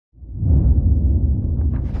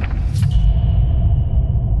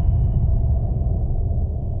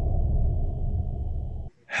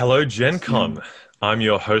Hello, Gen Con. I'm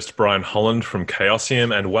your host, Brian Holland from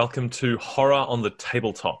Chaosium, and welcome to Horror on the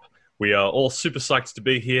Tabletop. We are all super psyched to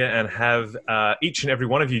be here and have each and every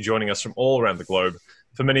one of you joining us from all around the globe.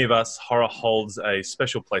 For many of us, horror holds a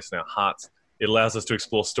special place in our hearts. It allows us to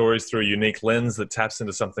explore stories through a unique lens that taps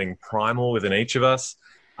into something primal within each of us.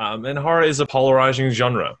 And horror is a polarizing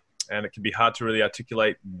genre, and it can be hard to really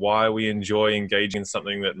articulate why we enjoy engaging in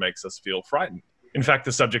something that makes us feel frightened. In fact,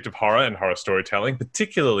 the subject of horror and horror storytelling,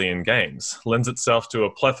 particularly in games, lends itself to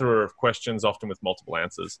a plethora of questions, often with multiple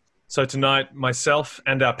answers. So tonight, myself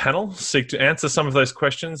and our panel seek to answer some of those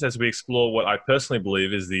questions as we explore what I personally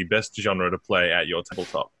believe is the best genre to play at your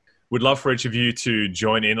tabletop. We'd love for each of you to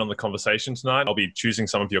join in on the conversation tonight. I'll be choosing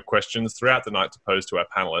some of your questions throughout the night to pose to our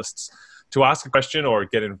panelists. To ask a question or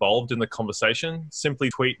get involved in the conversation, simply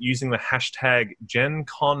tweet using the hashtag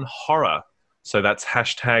GenConHorror. So that's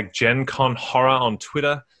hashtag GenConHorror on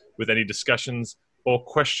Twitter with any discussions or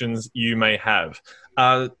questions you may have.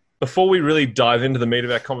 Before we really dive into the meat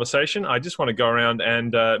of our conversation, I just want to go around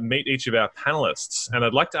and meet each of our panelists. And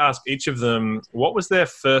I'd like to ask each of them, what was their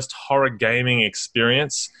first horror gaming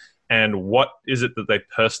experience and what is it that they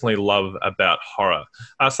personally love about horror?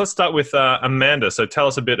 So let's start with Amanda. So tell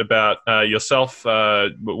us a bit about yourself,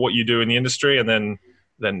 what you do in the industry, and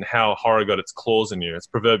then how horror got its claws in you, its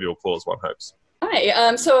proverbial claws, one hopes.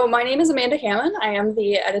 Hi, so my name is Amanda Hammond. I am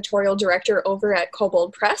the editorial director over at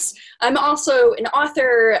Kobold Press. I'm also an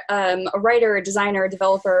author, a writer, a designer, a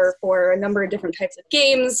developer for a number of different types of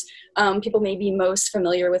games. People may be most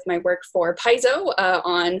familiar with my work for Paizo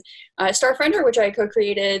on Starfinder, which I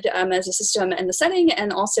co-created as a system and the setting,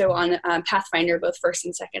 and also on Pathfinder, both first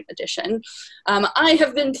and second edition. I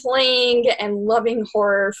have been playing and loving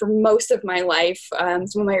horror for most of my life.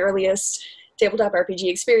 Some of my earliest tabletop RPG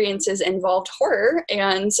experiences involved horror,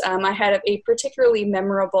 and I had a particularly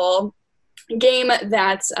memorable game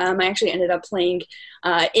that I actually ended up playing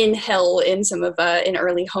in hell in some of an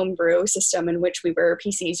early homebrew system in which we were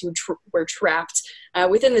PCs who were trapped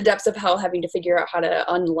within the depths of hell, having to figure out how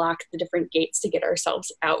to unlock the different gates to get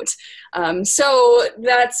ourselves out. So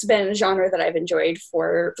that's been a genre that I've enjoyed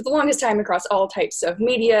for the longest time across all types of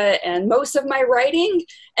media, and most of my writing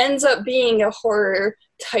ends up being a horror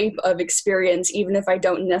type of experience, even if I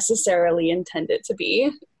don't necessarily intend it to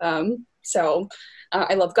be.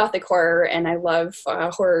 I love gothic horror, and I love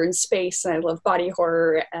horror in space, and I love body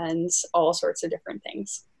horror and all sorts of different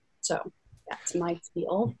things. So that's my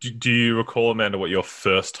spiel. Do you recall, Amanda, what your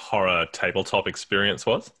first horror tabletop experience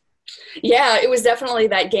was? Yeah, it was definitely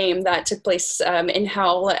that game that took place in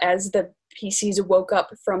hell as the PCs woke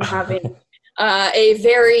up from having a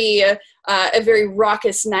very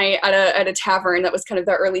raucous night at a tavern. That was kind of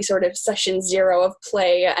the early sort of session zero of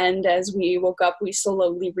play, and as we woke up, we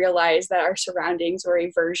slowly realized that our surroundings were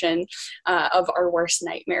a version of our worst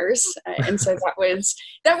nightmares. And so I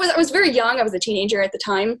was very young. I was a teenager at the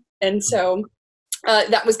time, and so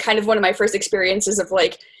that was kind of one of my first experiences of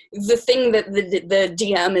like the thing that the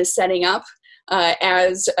DM is setting up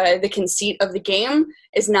as the conceit of the game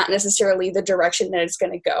is not necessarily the direction that it's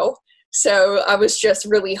going to go. So I was just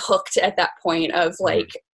really hooked at that point of like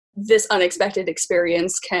this unexpected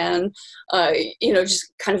experience can,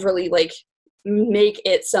 just kind of really like make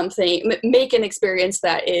an experience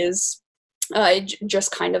that is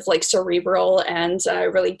just kind of like cerebral and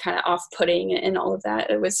really kind of off-putting and all of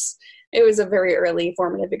that. It was a very early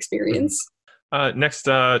formative experience. Next,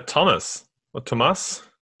 Thomas. Or Tomas?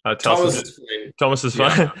 Thomas is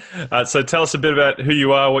fine. Yeah. So tell us a bit about who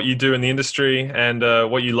you are, what you do in the industry, and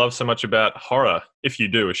what you love so much about horror, if you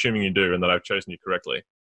do, assuming you do, and that I've chosen you correctly.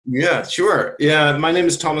 Yeah, sure. Yeah, my name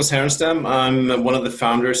is Thomas Herenstam. I'm one of the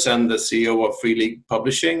founders and the CEO of Free League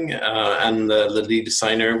Publishing, and one of the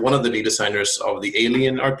lead designers of the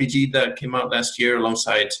Alien RPG that came out last year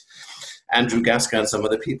alongside Andrew Gaska and some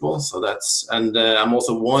other people. I'm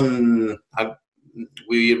also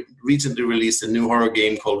we recently released a new horror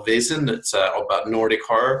game called Vaesen. It's about Nordic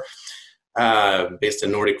horror, based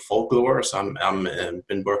in Nordic folklore. So I'm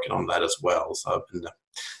been working on that as well. So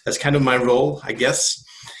that's kind of my role, I guess.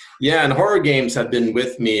 Yeah, and horror games have been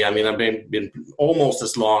with me. I mean, I've been almost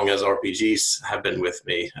as long as RPGs have been with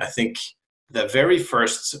me. I think the very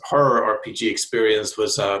first horror RPG experience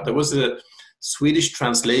was there was a Swedish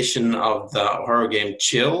translation of the horror game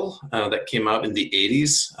Chill that came out in the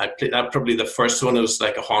 80s. I played that, probably the first one. It was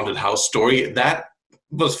like a haunted house story. That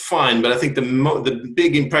was fine, but I think the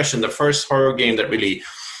big impression, the first horror game that really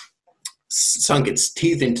sunk its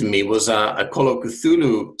teeth into me was a Call of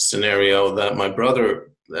Cthulhu scenario that my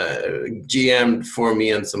brother GM'd for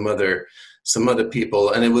me and some other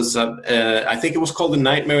people. And it was, I think it was called The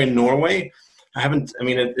Nightmare in Norway. I haven't. I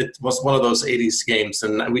mean, it was one of those '80s games,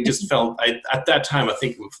 and we just felt at that time. I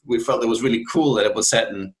think we felt it was really cool that it was set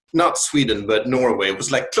in not Sweden but Norway. It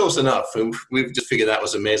was like close enough, and we just figured that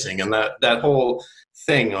was amazing. And that whole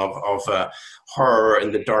thing of horror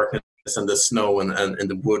in the darkness and the snow and in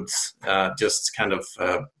the woods, just kind of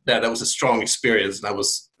that was a strong experience. And I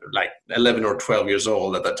was like 11 or 12 years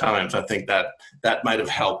old at that time, so I think that might have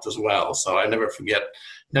helped as well. So I never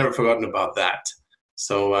forgotten about that.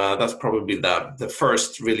 So that's probably the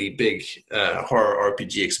first really big horror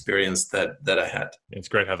RPG experience that I had. It's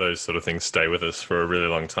great how those sort of things stay with us for a really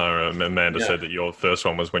long time. Amanda said that your first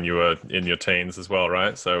one was when you were in your teens as well,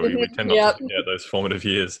 right? So we tend not to forget those formative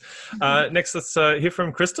years. Next, let's hear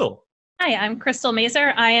from Crystal. Hi, I'm Crystal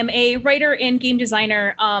Mazer. I am a writer and game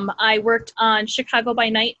designer. I worked on Chicago by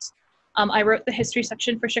Night. I wrote the history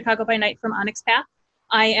section for Chicago by Night from Onyx Path.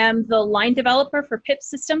 I am the line developer for Pip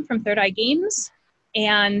System from Third Eye Games.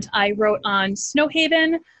 And I wrote on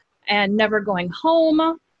Snowhaven and Never Going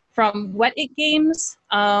Home from Wet It Games,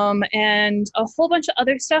 and a whole bunch of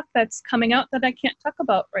other stuff that's coming out that I can't talk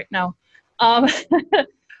about right now.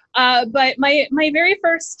 But my very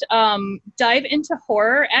first dive into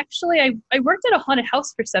horror, actually, I worked at a haunted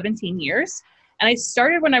house for 17 years, and I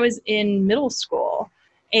started when I was in middle school.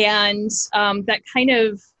 And that kind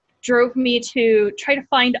of drove me to try to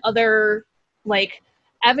find other,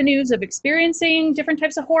 avenues of experiencing different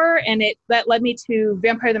types of horror, and that led me to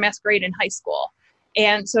Vampire the Masquerade in high school.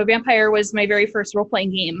 And so Vampire was my very first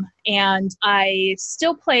role-playing game, and I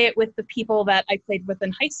still play it with the people that I played with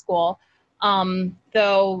in high school,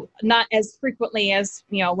 though not as frequently as,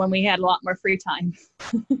 when we had a lot more free time.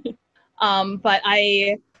 But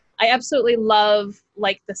I absolutely love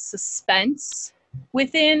the suspense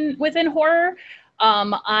within horror.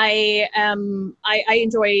 I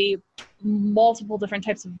enjoy multiple different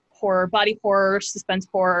types of horror: body horror, suspense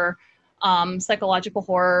horror, psychological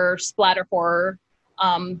horror, splatter horror,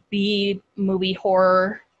 B-movie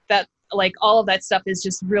horror. That all of that stuff is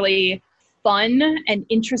just really fun and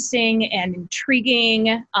interesting and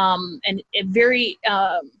intriguing, and very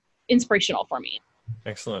inspirational for me.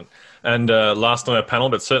 Excellent. And last on our panel,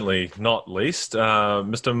 but certainly not least,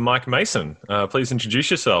 Mr. Mike Mason. Please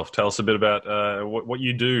introduce yourself. Tell us a bit about what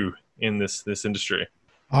you do in this industry.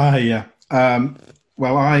 Yeah.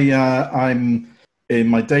 Well, I'm in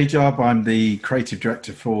my day job. I'm the creative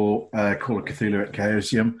director for Call of Cthulhu at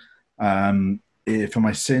Chaosium. For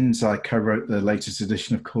my sins, I co-wrote the latest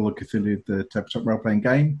edition of Call of Cthulhu, the tabletop role-playing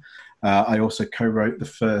game. I also co-wrote the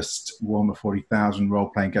first Warhammer 40,000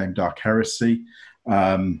 role-playing game, Dark Heresy.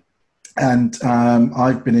 And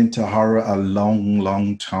I've been into horror a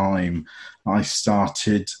long time. I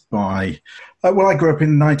started by, I grew up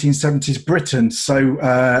in 1970s Britain, so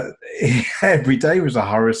every day was a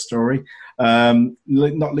horror story,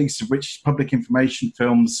 not least of which public information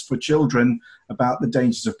films for children about the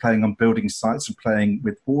dangers of playing on building sites and playing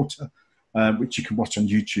with water, which you can watch on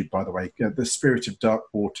YouTube, by the way, The Spirit of Dark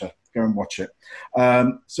Water. Go and watch it.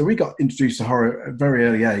 So we got introduced to horror at a very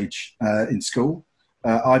early age in school.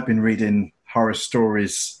 I've been reading horror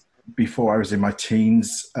stories before I was in my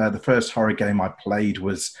teens. The first horror game I played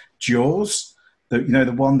was Jaws,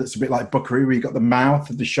 the one that's a bit like Buckaroo, where you got the mouth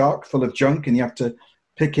of the shark full of junk and you have to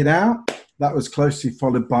pick it out. That was closely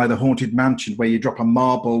followed by The Haunted Mansion, where you drop a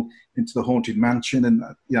marble into the Haunted Mansion, and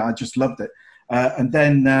I just loved it. And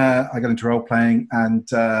then I got into role playing, and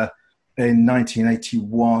in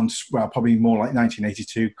 1981, well, probably more like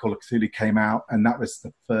 1982, Call of Cthulhu came out, and that was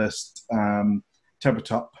the first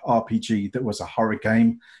tabletop RPG that was a horror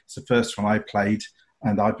game. It's the first one I played,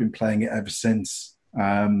 and I've been playing it ever since.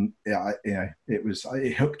 It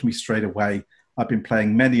hooked me straight away. I've been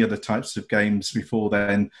playing many other types of games before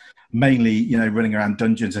then, mainly running around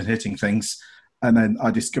dungeons and hitting things, and then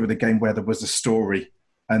I discovered a game where there was a story,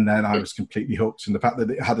 and then I was completely hooked. And the fact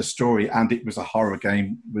that it had a story and it was a horror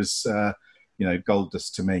game was gold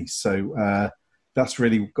dust to me. So that's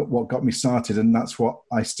really what got me started, and that's what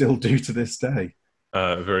I still do to this day.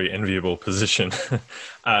 A very enviable position. So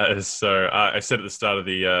I said at the start of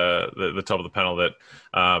the top of the panel that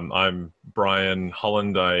I'm Brian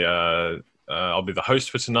Holland. I'll be the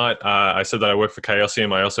host for tonight. I said that I work for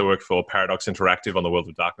Chaosium. I also work for Paradox Interactive on the World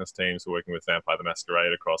of Darkness team, so working with Vampire the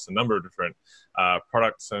Masquerade across a number of different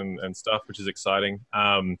products and stuff, which is exciting.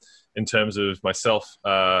 In terms of myself,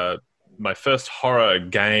 my first horror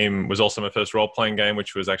game was also my first role-playing game,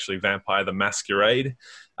 which was actually Vampire the Masquerade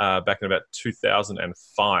back in about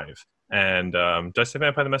 2005. And did I say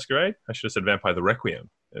Vampire the Masquerade? I should have said Vampire the Requiem.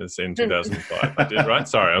 It's in 2005. I did, right?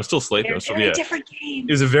 Sorry, I'm still sleeping. They're very different games.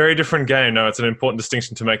 It was a very different game. No, it's an important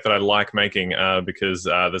distinction to make that I like making because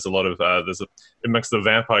there's a lot of amongst the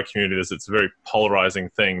vampire community, it's a very polarizing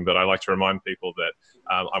thing. But I like to remind people that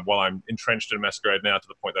while I'm entrenched in Masquerade now to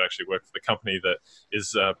the point that I actually work for the company that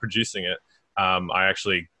is producing it, I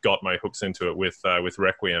actually got my hooks into it with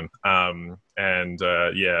Requiem,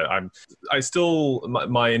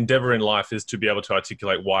 my endeavor in life is to be able to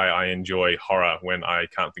articulate why I enjoy horror when I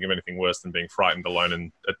can't think of anything worse than being frightened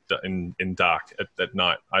alone in dark at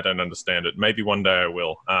night. I don't understand it. Maybe one day I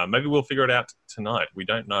will. Maybe we'll figure it out tonight. We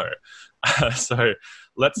don't know. So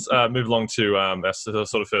let's move along to our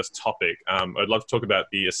sort of first topic. I'd love to talk about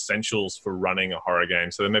the essentials for running a horror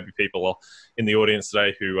game. So there may be people in the audience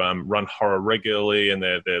today who run horror regularly, and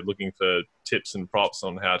they're looking for tips and props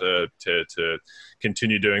on how to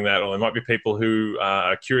continue doing that. Or there might be people who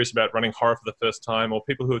are curious about running horror for the first time, or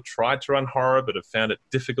people who have tried to run horror but have found it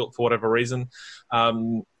difficult for whatever reason.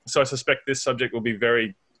 So I suspect this subject will be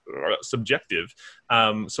very subjective.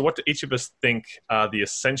 So what do each of us think are the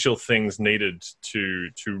essential things needed to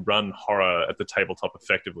run horror at the tabletop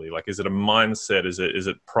effectively? Like, is it a mindset? Is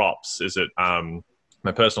it props? Is it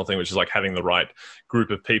my personal thing, which is like having the right group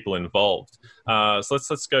of people involved? So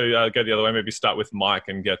let's go the other way. Maybe start with Mike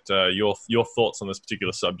and get your thoughts on this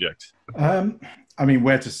particular subject. I mean,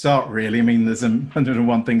 where to start, really? I mean, there's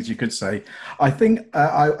 101 things you could say. I think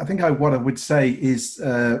what I would say is,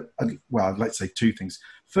 I'd like to say two things.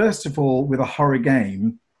 First of all, with a horror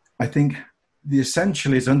game, I think the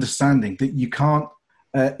essential is understanding that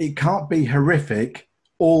it can't be horrific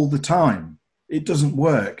all the time. It doesn't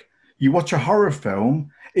work. You watch a horror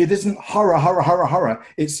film, it isn't horror.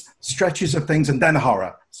 It's stretches of things and then a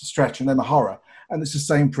horror. It's a stretch and then a horror. And it's the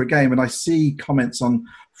same for a game. And I see comments on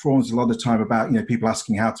forums a lot of the time about, people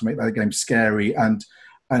asking how to make that game scary and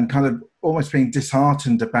kind of almost being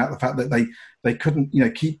disheartened about the fact that they couldn't,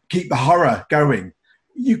 keep the horror going.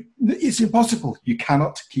 It's impossible. You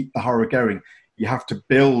cannot keep the horror going. You have to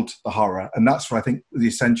build the horror. And that's what I think the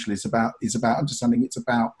essential is about understanding. It's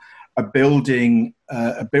about a building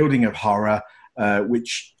of horror,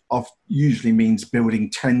 which usually means building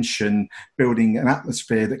tension, building an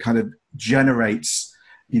atmosphere that kind of generates,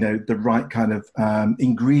 the right kind of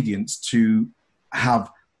ingredients to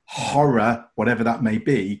have horror, whatever that may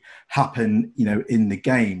be, happen, in the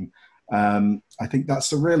game. I think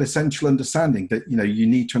that's a real essential understanding that, you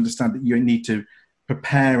need to understand that you need to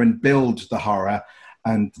prepare and build the horror,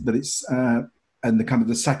 and that it's, and the kind of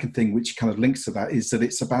the second thing, which kind of links to that, is that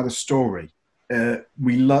it's about a story.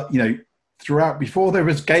 We love, throughout, before there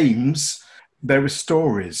was games, there were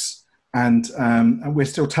stories, and we're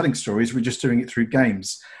still telling stories. We're just doing it through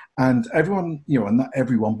games. And everyone, and not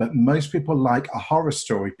everyone, but most people like a horror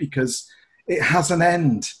story because it has an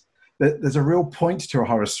end. There's a real point to a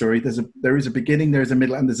horror story. There is a beginning, there is a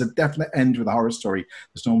middle, and there's a definite end with a horror story.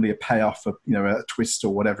 There's normally a payoff, a twist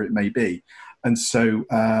or whatever it may be. And so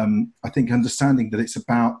I think understanding that it's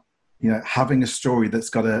about, having a story that's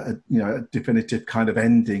got a definitive kind of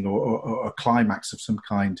ending or a climax of some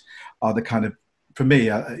kind are the kind of, for me,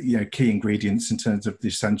 key ingredients in terms of the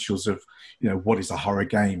essentials of, what is a horror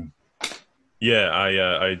game. Yeah,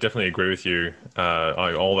 I definitely agree with you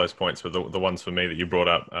on all those points, but the ones for me that you brought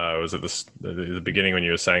up was at the beginning when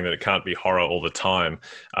you were saying that it can't be horror all the time.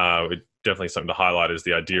 Definitely something to highlight is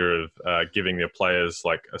the idea of giving their players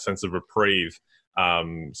like a sense of reprieve.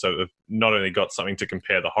 So they've not only got something to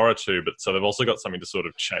compare the horror to, but so they've also got something to sort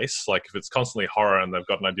of chase. Like if it's constantly horror and they've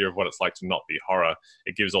got an idea of what it's like to not be horror,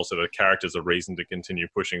 it gives also the characters a reason to continue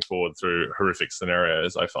pushing forward through horrific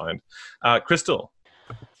scenarios, I find. Crystal?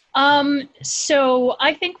 So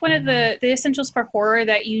I think one of the essentials for horror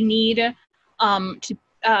that you need to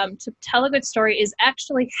tell a good story is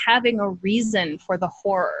actually having a reason for the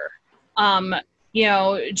horror.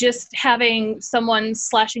 Just having someone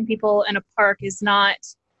slashing people in a park is not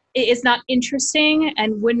interesting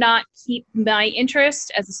and would not keep my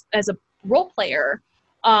interest as a role player.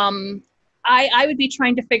 I would be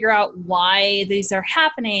trying to figure out why these are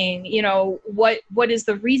happening. What is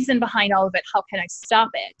the reason behind all of it? How can I stop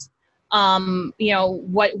it?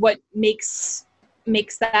 What makes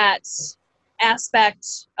that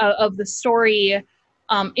aspect of the story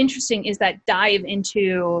interesting is that dive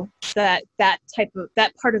into that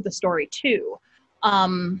part of the story too.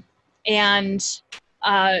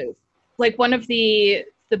 Like one of the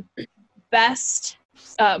best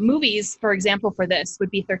movies, for example, for this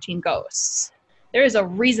would be 13 Ghosts. There is a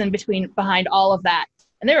reason behind all of that.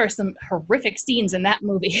 And there are some horrific scenes in that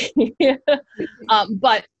movie.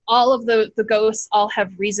 But all of the ghosts all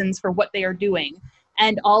have reasons for what they are doing.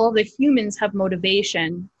 And all of the humans have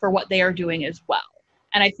motivation for what they are doing as well.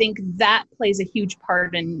 And I think that plays a huge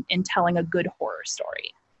part in telling a good horror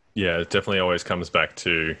story. Yeah, it definitely always comes back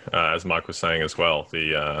to, as Mike was saying as well,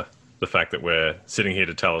 the fact that we're sitting here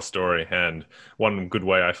to tell a story. And one good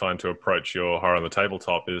way I find to approach your horror on the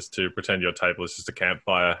tabletop is to pretend your table is just a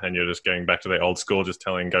campfire and you're just going back to the old school, just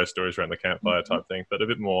telling ghost stories around the campfire type thing, but a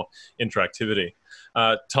bit more interactivity.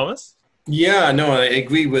 Thomas? Yeah, no, I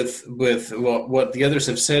agree with what the others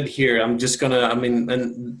have said here. I'm just gonna,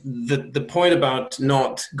 and the point about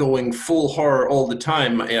not going full horror all the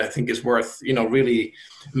time, I think is worth, really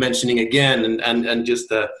mentioning again. And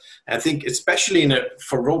just, I think especially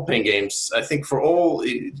for role-playing games, I think for all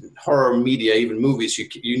horror media, even movies,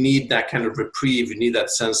 you need that kind of reprieve. You need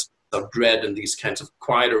that sense of dread and these kinds of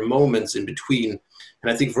quieter moments in between.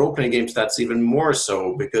 And I think for role-playing games, that's even more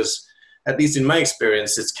so because, at least in my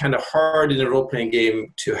experience, it's kind of hard in a role-playing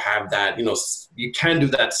game to have that, you can do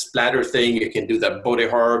that splatter thing, you can do that body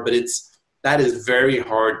horror, but that is very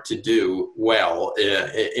hard to do well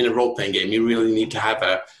in a role-playing game. You really need to have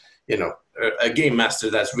a game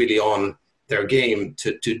master that's really on their game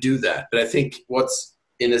to do that. But I think what's,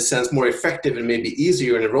 in a sense, more effective and maybe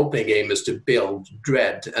easier in a role-playing game is to build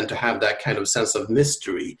dread and to have that kind of sense of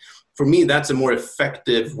mystery. For me, that's a more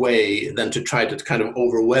effective way than to try to kind of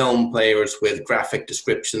overwhelm players with graphic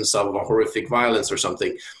descriptions of a horrific violence or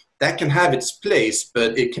something. That can have its place,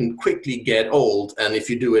 but it can quickly get old. And if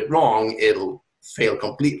you do it wrong, it'll fail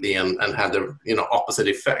completely and have the opposite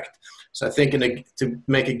effect. So I think to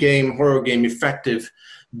make a horror game effective,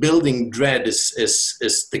 building dread is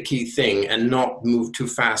the key thing, and not move too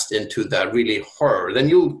fast into that really horror. Then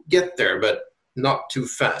you'll get there, but not too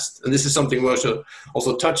fast. And this is something we should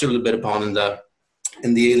also touch a little bit upon in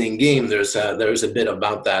the Alien game. There's a bit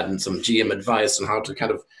about that and some GM advice on how to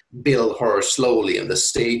kind of build horror slowly and the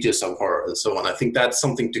stages of horror and so on. I think that's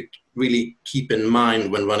something to really keep in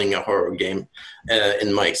mind when running a horror game,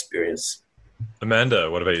 in my experience. Amanda,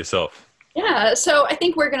 what about yourself? Yeah, so I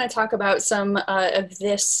think we're going to talk about some of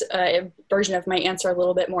this version of my answer a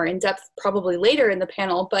little bit more in depth probably later in the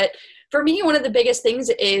panel. But for me, one of the biggest things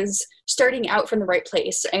is starting out from the right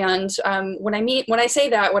place. And when I say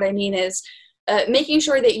that, what I mean is making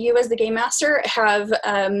sure that you as the game master have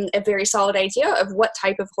a very solid idea of what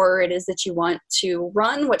type of horror it is that you want to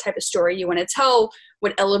run, what type of story you want to tell,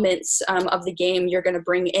 what elements of the game you're going to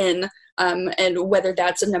bring in, and whether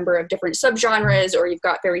that's a number of different subgenres or you've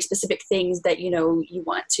got very specific things that you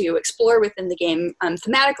want to explore within the game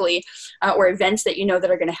thematically, or events that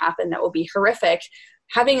that are going to happen that will be horrific.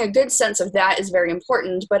 Having a good sense of that is very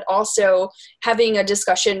important, but also having a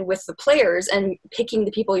discussion with the players and picking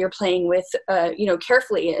the people you're playing with,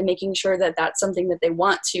 carefully, and making sure that that's something that they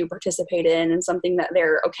want to participate in and something that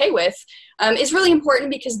they're okay with, is really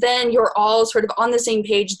important, because then you're all sort of on the same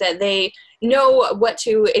page, that they know what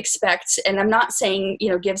to expect. And I'm not saying,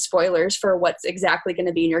 give spoilers for what's exactly going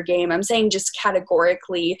to be in your game. I'm saying just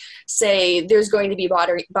categorically say there's going to be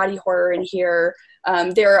body horror in here.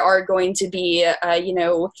 There are going to be,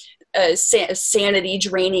 sanity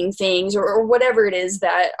draining things, or whatever it is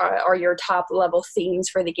that are your top level themes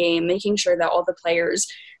for the game, making sure that all the players,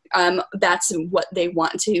 that's what they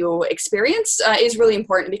want to experience, is really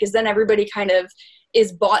important, because then everybody kind of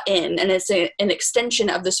is bought in, and it's an extension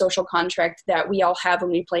of the social contract that we all have when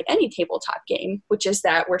we play any tabletop game, which is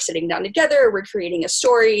that we're sitting down together, we're creating a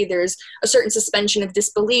story, there's a certain suspension of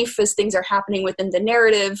disbelief as things are happening within the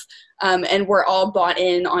narrative, and we're all bought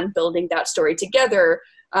in on building that story together.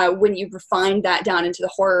 When you refine that down into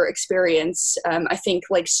the horror experience, I think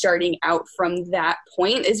starting out from that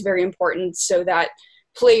point is very important, so that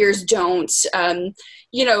players don't,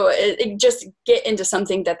 just get into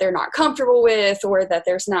something that they're not comfortable with, or that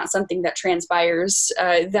there's not something that transpires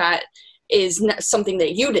that is something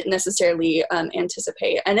that you didn't necessarily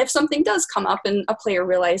anticipate. And if something does come up and a player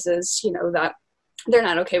realizes, that they're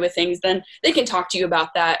not okay with things, then they can talk to you about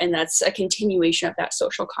that, and that's a continuation of that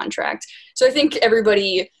social contract. So I think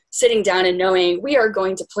everybody sitting down and knowing we are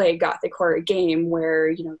going to play a gothic horror game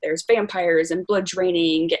where, there's vampires and blood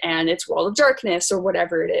draining and it's World of Darkness or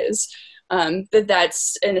whatever it is,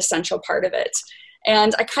 that's an essential part of it.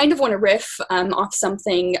 And I kind of want to riff off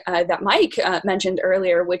something that Mike mentioned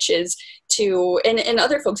earlier, which is to, and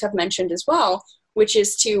other folks have mentioned as well, which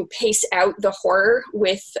is to pace out the horror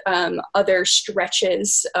with other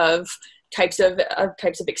stretches of types of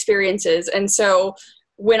experiences. And so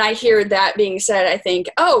when I hear that being said, I think,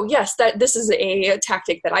 oh yes, this is a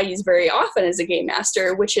tactic that I use very often as a game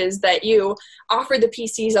master, which is that you offer the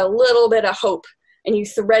PCs a little bit of hope, and you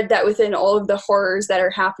thread that within all of the horrors that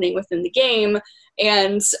are happening within the game.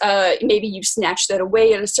 And maybe you snatch that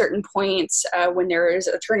away at a certain point when there is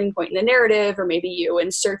a turning point in the narrative, or maybe you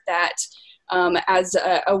insert that as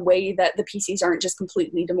a way that the PCs aren't just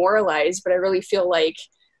completely demoralized. But I really feel like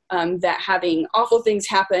that having awful things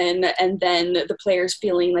happen and then the players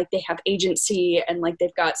feeling like they have agency and like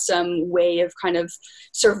they've got some way of kind of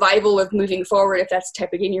survival of moving forward, if that's the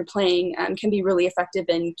type of game you're playing, can be really effective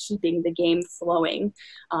in keeping the game flowing,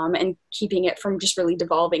 and keeping it from just really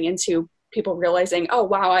devolving into people realizing, oh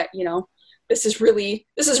wow, this is really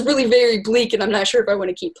very bleak and I'm not sure if I want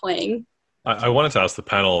to keep playing. I wanted to ask the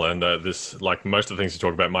panel, and this, like most of the things you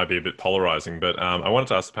talk about, might be a bit polarizing, but I wanted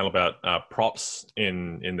to ask the panel about props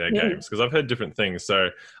in their games, because I've heard different things. So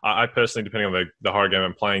I personally, depending on the horror game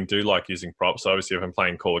I'm playing, do like using props. So obviously, if I'm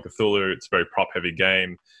playing Call of Cthulhu, it's a very prop-heavy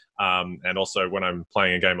game. And also, when I'm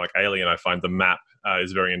playing a game like Alien, I find the map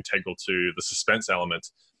is very integral to the suspense element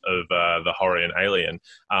of the horror in Alien.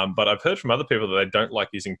 But I've heard from other people that they don't like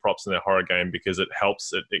using props in their horror game because it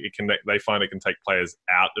helps. They find it can take players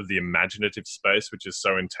out of the imaginative space, which is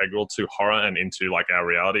so integral to horror and into like our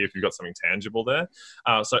reality if you've got something tangible there.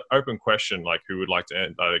 So open question, like who would like to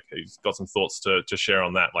end? Who's got some thoughts to share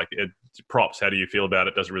on that? Like props, how do you feel about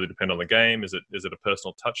it? Does it really depend on the game? Is it a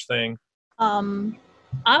personal touch thing?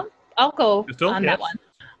 I'll go on that one.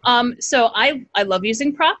 So I love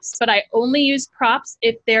using props, but I only use props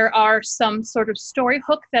if there are some sort of story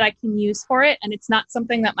hook that I can use for it, and it's not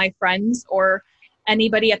something that my friends or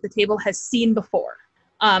anybody at the table has seen before.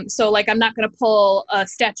 So like I'm not going to pull a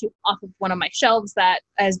statue off of one of my shelves that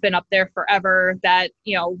has been up there forever that,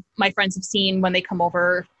 my friends have seen when they come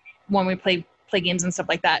over when we play games and stuff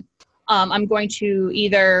like that. I'm going to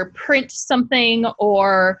either print something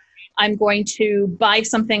or I'm going to buy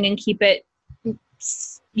something and keep it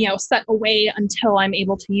set away until I'm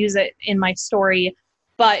able to use it in my story.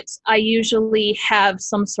 But I usually have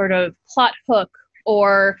some sort of plot hook,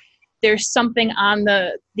 or there's something on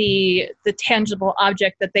the tangible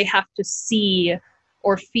object that they have to see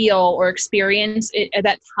or feel or experience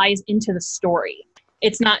that ties into the story.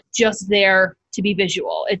 It's not just there to be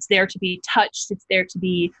visual. It's there to be touched. It's there to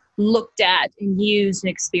be looked at and used and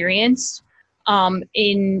experienced,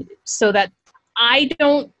 so that I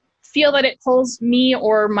don't feel that it pulls me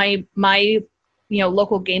or my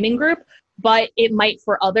local gaming group, but it might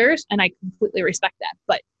for others, and I completely respect that.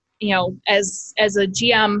 But as a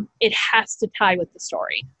GM, it has to tie with the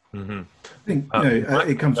story. Mm-hmm. I think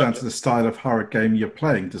it comes down to the style of horror game you're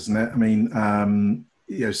playing, doesn't it? I mean,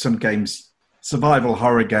 some games, survival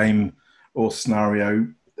horror game or scenario,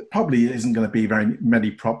 probably isn't going to be very many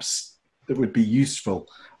props that would be useful.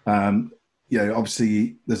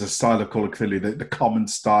 Obviously there's a style of Call of Cthulhu that the common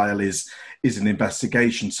style is an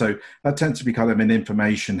investigation. So that tends to be kind of an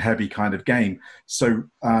information heavy kind of game. So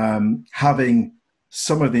having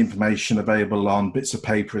some of the information available on bits of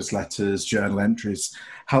paper as letters, journal entries,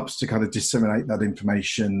 helps to kind of disseminate that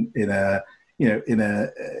information in a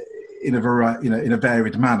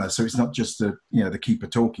varied manner. So it's not just the keeper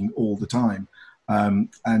talking all the time.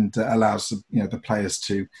 And allows the players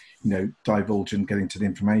to divulge and get into the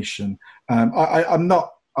information. I'm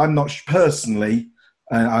not personally.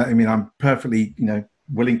 I'm perfectly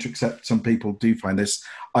willing to accept some people do find this.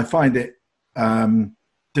 I find it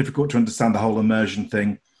difficult to understand the whole immersion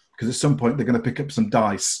thing, because at some point they're going to pick up some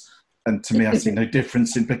dice, and to me, I see no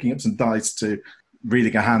difference in picking up some dice to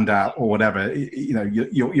reading a handout or whatever.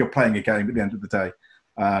 You're playing a game at the end of the day.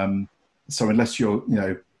 So unless you're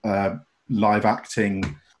live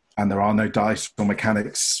acting and there are no dice or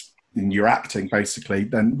mechanics and you're acting basically,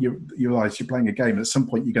 then you realize you're playing a game. At some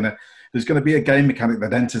point there's going to be a game mechanic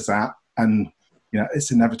that enters that, and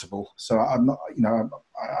it's inevitable. So I'm not,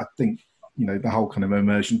 I think the whole kind of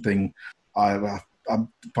immersion thing I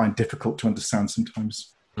find difficult to understand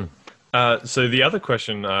sometimes. So the other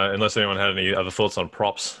question, unless anyone had any other thoughts on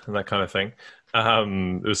props and that kind of thing,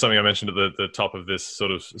 it was something I mentioned at the top of this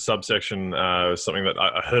sort of subsection, something that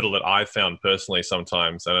a hurdle that I found personally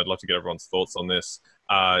sometimes, and I'd love to get everyone's thoughts on this,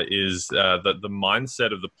 is that the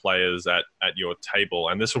mindset of the players at your table,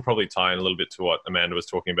 and this will probably tie in a little bit to what Amanda was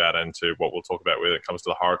talking about and to what we'll talk about when it comes to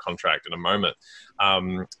the horror contract in a moment.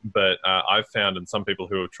 But I've found, and some people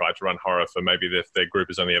who have tried to run horror for maybe their group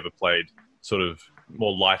has only ever played sort of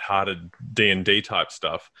more lighthearted D&D type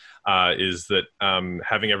stuff, is that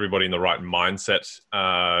having everybody in the right mindset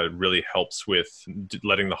really helps with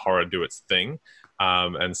letting the horror do its thing.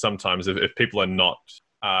 And sometimes if people are not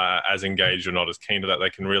as engaged or not as keen to that, they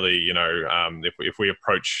can really, if we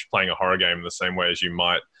approach playing a horror game in the same way as you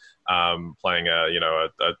might playing a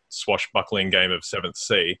swashbuckling game of Seventh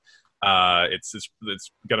Sea, it's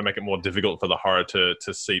going to make it more difficult for the horror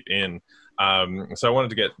to seep in. So I wanted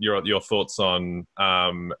to get your thoughts on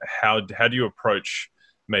how do you approach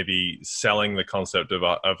maybe selling the concept of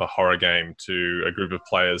a horror game to a group of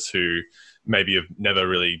players who maybe have never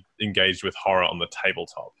really engaged with horror on the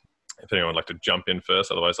tabletop? If anyone would like to jump in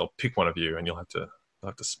first, otherwise I'll pick one of you and you'll have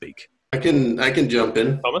to speak. I can jump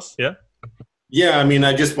in. Thomas, yeah? Yeah, I mean,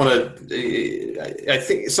 I just want to. I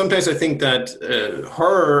think sometimes that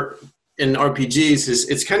horror in RPGs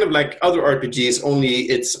it's kind of like other RPGs, only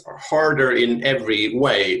it's harder in every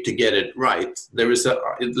way to get it right. There is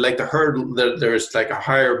like the hurdle. There's like a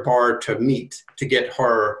higher bar to meet to get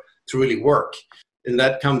horror to really work, and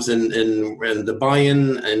that comes in the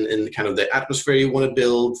buy-in and in kind of the atmosphere you want to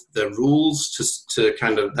build, the rules to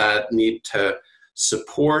kind of that need to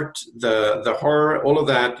support the horror, all of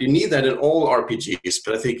that. You need that in all RPGs,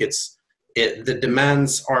 but I think the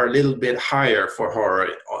demands are a little bit higher for horror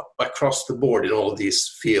across the board in all of these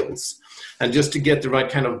fields. And just to get the right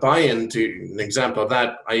kind of buy-in, to an example of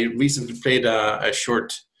that, I recently played a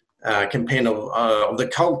short campaign of the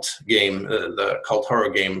Cult game, the Cult horror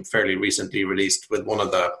game, fairly recently released with one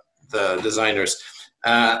of the designers.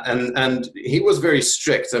 And he was very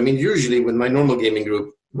strict. I mean, usually with my normal gaming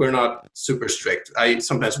group, we're not super strict. I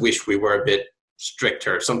sometimes wish we were a bit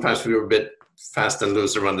stricter. Sometimes we were a bit fast and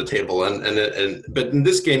loose around the table. But in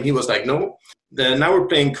this game, he was like, no. Now we're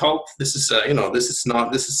playing Cult. This is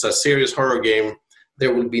a serious horror game.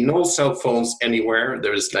 There will be no cell phones anywhere.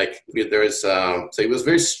 So he was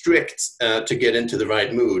very strict to get into the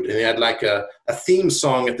right mood. And he had like a theme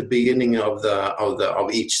song at the beginning of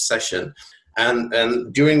each session.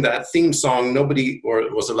 And during that theme song, nobody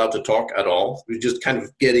was allowed to talk at all. We were just kind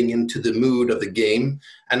of getting into the mood of the game.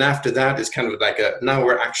 And after that, it's kind of like now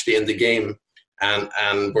we're actually in the game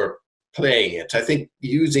and we're playing it. I think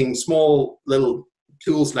using small little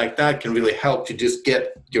tools like that can really help to just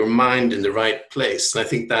get your mind in the right place. And I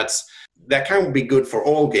think that can be good for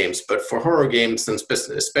all games, but for horror games, and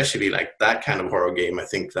especially like that kind of horror game, I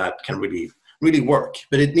think that can really work.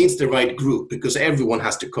 But it needs the right group, because everyone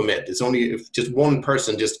has to commit. It's only if just one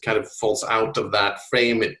person just kind of falls out of that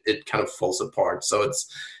frame, it kind of falls apart. So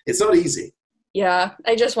it's not easy. Yeah,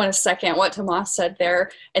 I just want to second what Tomas said there,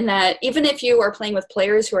 and that even if you are playing with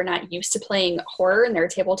players who are not used to playing horror in their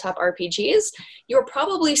tabletop RPGs, you're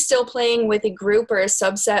probably still playing with a group or a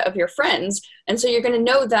subset of your friends, and so you're going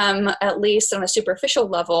to know them at least on a superficial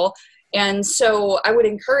level. And so I would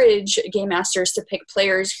encourage game masters to pick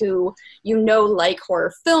players who like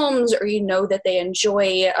horror films, or that they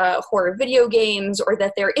enjoy horror video games, or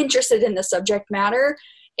that they're interested in the subject matter,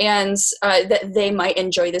 and that they might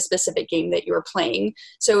enjoy the specific game that you're playing.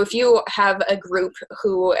 So if you have a group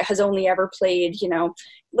who has only ever played,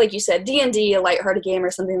 like you said, D&D, a lighthearted game or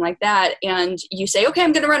something like that, and you say, okay,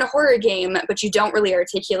 I'm going to run a horror game, but you don't really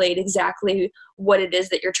articulate exactly what it is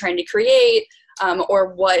that you're trying to create,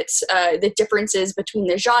 or what the differences between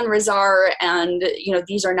the genres are, and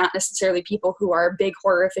these are not necessarily people who are big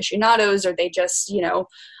horror aficionados, or they just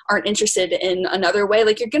aren't interested in another way.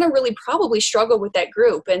 Like, you're going to really probably struggle with that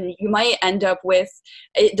group, and you might end up with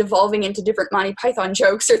it devolving into different Monty Python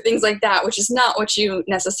jokes or things like that, which is not what you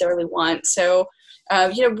necessarily want. So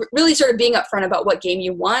really sort of being upfront about what game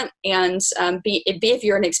you want, and if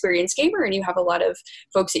you're an experienced gamer and you have a lot of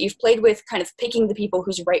folks that you've played with, kind of picking the people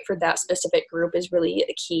who's right for that specific group is really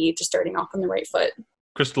a key to starting off on the right foot.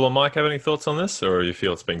 Crystal or Mike, have any thoughts on this, or you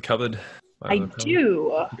feel it's been covered? I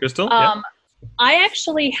do. Crystal? Yeah. I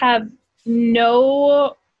actually have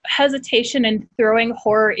no hesitation in throwing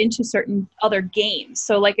horror into certain other games.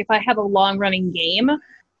 So like if I have a long-running game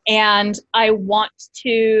and I want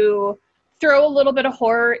to throw a little bit of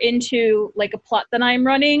horror into like a plot that I'm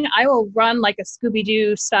running, I will run like a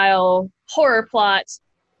Scooby-Doo style horror plot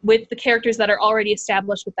with the characters that are already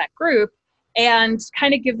established with that group, and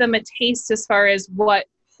kind of give them a taste as far as what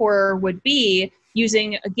horror would be,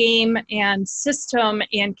 using a game and system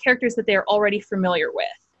and characters that they're already familiar with,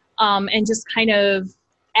 and just kind of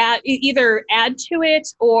either add to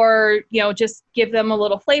it, or just give them a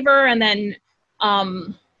little flavor, and then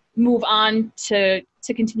move on to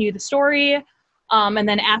continue the story, and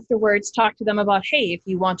then afterwards talk to them about, hey, if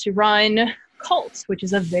you want to run Cult, which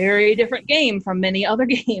is a very different game from many other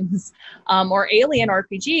games, or Alien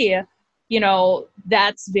RPG,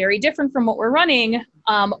 that's very different from what we're running,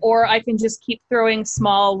 or I can just keep throwing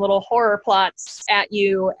small little horror plots at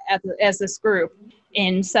you as this group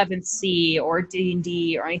in 7th Sea or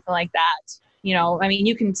D&D or anything like that.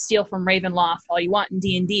 You can steal from Ravenloft all you want in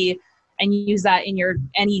D&D and use that in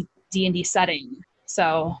any D&D setting.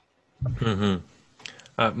 So, Mike,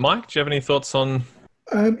 do you have any thoughts on?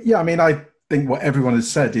 I think what everyone has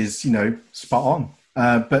said is, spot on.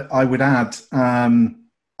 But I would add,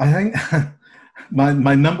 I think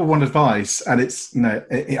my number one advice, and it's,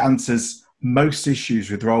 it answers most issues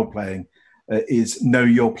with role playing is know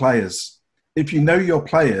your players. If you know your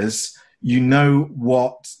players, you know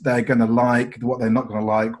what they're going to like, what they're not going to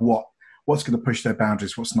like, what's going to push their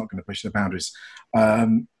boundaries, what's not going to push their boundaries.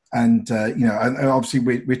 And obviously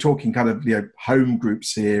we're talking kind of, home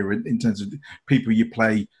groups here in terms of people you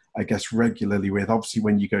play, I guess, regularly with. Obviously,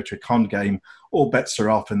 when you go to a con game, all bets are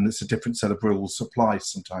off and there's a different set of rules apply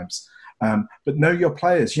sometimes. But know your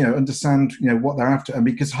players, understand, what they're after. And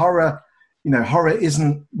because horror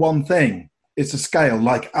isn't one thing. It's a scale,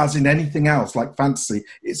 like as in anything else, like fantasy.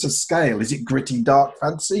 It's a scale. Is it gritty, dark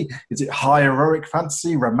fantasy? Is it high heroic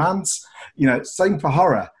fantasy, romance? Same for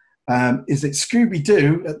horror. Is it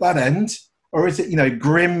Scooby-Doo at that end? Or is it,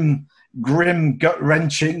 grim,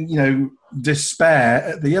 gut-wrenching, despair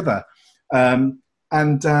at the other?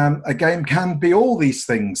 A game can be all these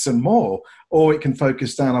things and more, or it can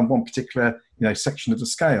focus down on one particular, section of the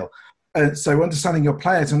scale. So understanding your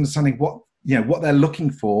players, understanding what they're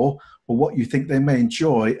looking for, or what you think they may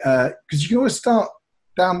enjoy, because you can always start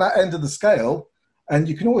down that end of the scale, and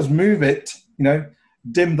you can always move it,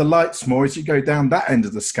 dim the lights more as you go down that end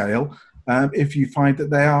of the scale, if you find that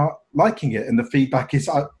they are liking it and the feedback is,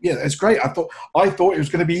 it's great. I thought it was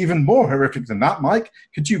going to be even more horrific than that, Mike.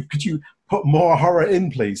 Could you put more horror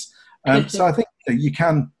in, please? So I think you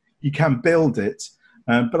can build it.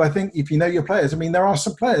 But I think if you know your players,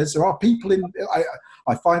 there are people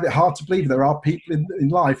I find it hard to believe there are people in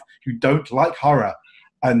life who don't like horror,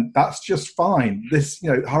 and that's just fine.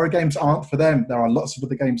 Horror games aren't for them. There are lots of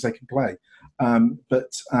other games they can play.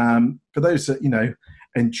 But for those that,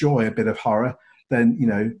 enjoy a bit of horror,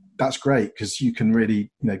 then, that's great because you can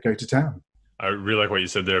really, go to town. I really like what you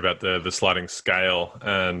said there about the sliding scale,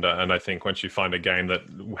 and I think once you find a game that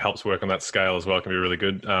helps work on that scale as well, it can be really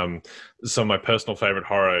good. Some of my personal favorite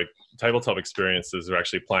horror tabletop experiences are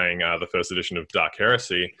actually playing the first edition of Dark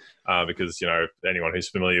Heresy, because anyone who's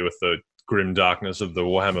familiar with the grim darkness of the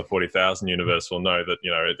Warhammer 40,000 universe will know that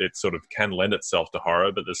it sort of can lend itself to horror,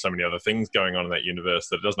 but there's so many other things going on in that universe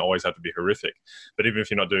that it doesn't always have to be horrific. But even if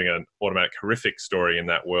you're not doing an automatic horrific story in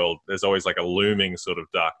that world, there's always like a looming sort of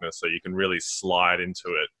darkness, so you can really slide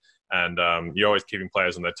into it. And you're always keeping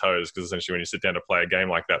players on their toes, because essentially when you sit down to play a game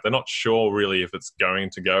like that, they're not sure really if it's going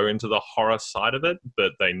to go into the horror side of it,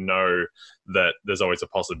 but they know that there's always a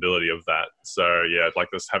possibility of that. So yeah, like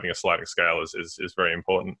this, having a sliding scale is very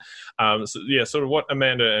important. Sort of what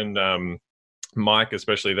Amanda and Mike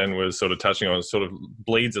especially then was sort of touching on sort of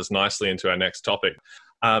bleeds us nicely into our next topic.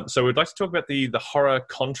 So we'd like to talk about the horror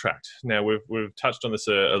contract. Now, we've touched on this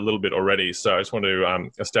a little bit already, so I just want to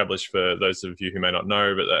establish for those of you who may not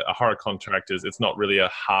know, but a horror contract it's not really a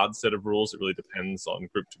hard set of rules. It really depends on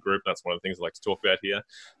group to group. That's one of the things I like to talk about here.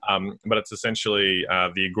 But it's essentially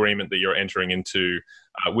the agreement that you're entering into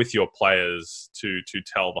with your players to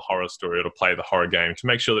tell the horror story or to play the horror game, to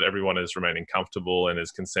make sure that everyone is remaining comfortable and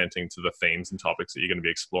is consenting to the themes and topics that you're going to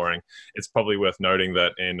be exploring. It's probably worth noting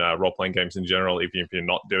that in role-playing games in general, even if you're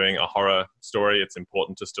not doing a horror story, it's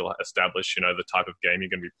important to still establish, the type of game you're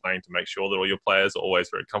going to be playing, to make sure that all your players are always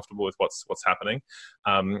very comfortable with what's happening.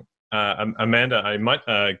 Amanda, I might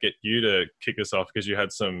get you to kick us off, because you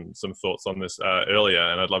had some thoughts on this earlier,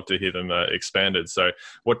 and I'd love to hear them expanded. So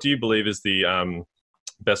what do you believe is the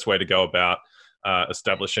best way to go about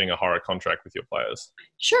establishing a horror contract with your players?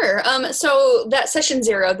 Sure. So that session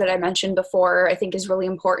 0 that I mentioned before, I think is really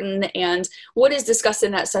important. And what is discussed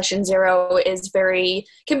in that session 0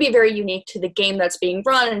 can be very unique to the game that's being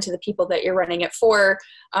run and to the people that you're running it for.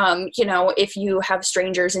 If you have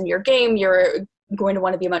strangers in your game, you're going to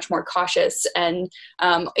want to be much more cautious and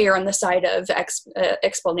err on the side of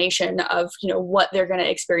explanation of what they're going to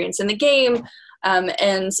experience in the game,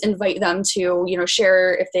 and invite them to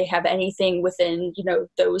share if they have anything within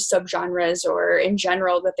those subgenres or in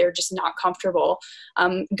general that they're just not comfortable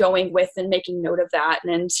going with, and making note of that,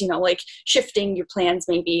 and shifting your plans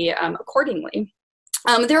maybe accordingly.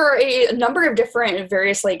 There are a number of different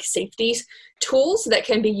various safety tools that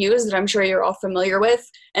can be used that I'm sure you're all familiar with.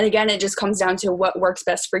 And again, it just comes down to what works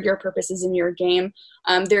best for your purposes in your game.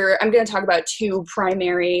 I'm going to talk about 2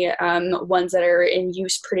 primary ones that are in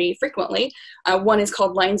use pretty frequently. One is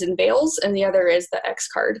called Lines and Veils, and the other is the X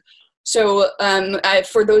card. So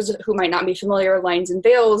for those who might not be familiar, Lines and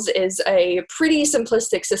Veils is a pretty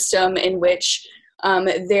simplistic system in which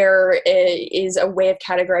there is a way of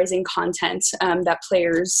categorizing content that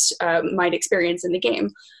players might experience in the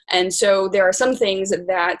game. And so there are some things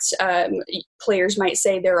that players might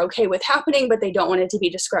say they're okay with happening, but they don't want it to be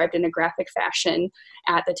described in a graphic fashion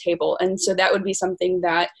at the table. And so that would be something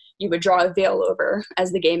that you would draw a veil over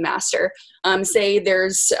as the game master. Say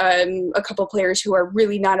there's a couple players who are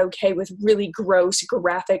really not okay with really gross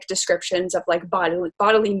graphic descriptions of like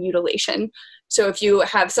bodily mutilation. So if you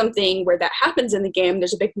have something where that happens in the game,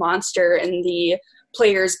 there's a big monster and the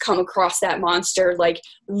players come across that monster like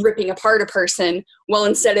ripping apart a person. Well,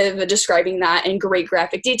 instead of describing that in great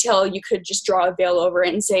graphic detail, you could just draw a veil over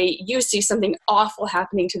it and say, you see something awful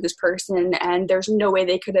happening to this person and there's no way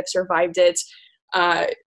they could have survived it.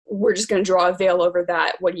 We're just going to draw a veil over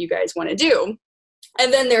that. What do you guys want to do?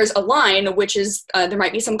 And then there's a line, which is there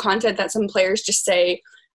might be some content that some players just say,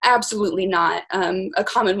 absolutely not. A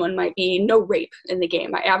common one might be no rape in the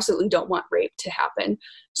game. I absolutely don't want rape to happen.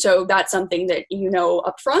 So that's something that you know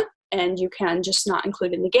up front and you can just not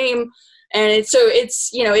include in the game. And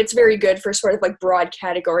it's very good for sort of like broad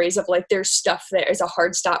categories of like there's stuff that is a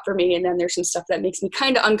hard stop for me and then there's some stuff that makes me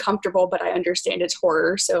kind of uncomfortable, but I understand it's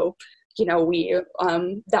horror. So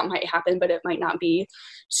that might happen, but it might not be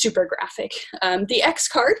super graphic. The X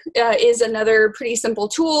card is another pretty simple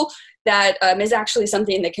tool that is actually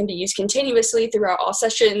something that can be used continuously throughout all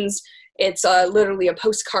sessions. It's literally a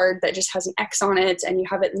postcard that just has an X on it, and you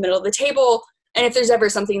have it in the middle of the table. And if there's ever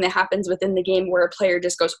something that happens within the game where a player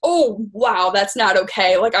just goes, oh, wow, that's not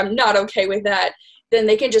okay, like I'm not okay with that, then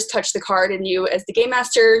they can just touch the card, and you as the game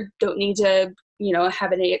master don't need to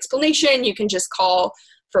have any explanation. You can just call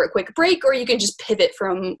for a quick break, or you can just pivot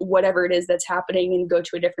from whatever it is that's happening and go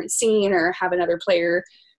to a different scene or have another player,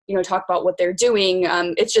 talk about what they're doing.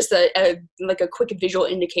 It's just a quick visual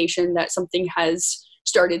indication that something has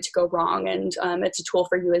started to go wrong. And it's a tool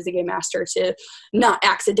for you as the game master to not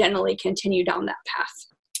accidentally continue down that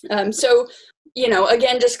path. So,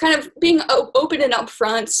 again, just kind of being open and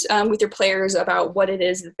upfront with your players about what it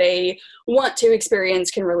is that they want to experience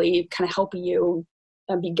can really kind of help you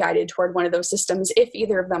be guided toward one of those systems if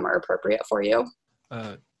either of them are appropriate for you.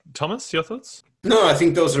 Thomas, your thoughts? No, I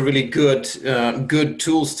think those are really good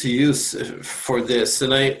tools to use for this,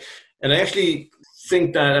 and I actually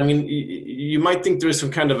think that you might think there is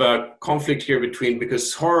some kind of a conflict here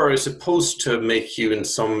because horror is supposed to make you to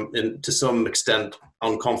some extent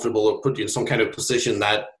uncomfortable or put you in some kind of position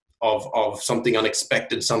that of something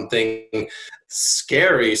unexpected, something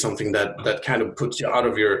scary, something that kind of puts you out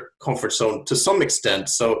of your comfort zone to some extent.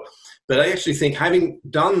 So, but I actually think having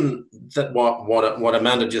done that, what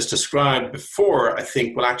Amanda just described before, I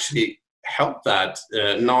think will actually help that,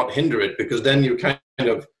 not hinder it, because then you kind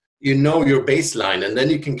of your baseline, and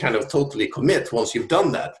then you can kind of totally commit once you've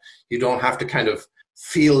done that. You don't have to kind of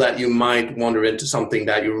feel that you might wander into something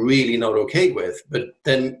that you're really not okay with.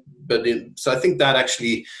 So I think that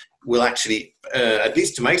actually will at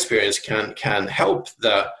least to my experience, can help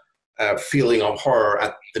the feeling of horror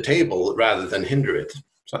at the table rather than hinder it.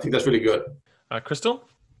 So I think that's really good. Crystal?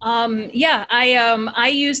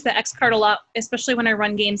 I use the X card a lot, especially when I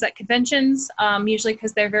run games at conventions, usually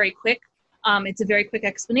because they're very quick. It's a very quick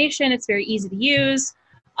explanation. It's very easy to use.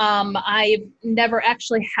 I've never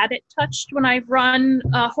actually had it touched when I've run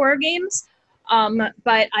horror games.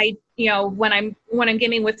 But when I'm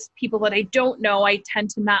gaming with people that I don't know, I tend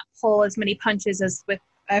to not pull as many punches as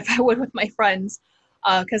if I would with my friends,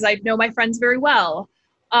 because I know my friends very well.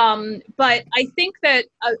 But I think that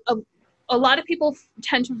a lot of people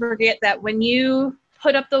tend to forget that when you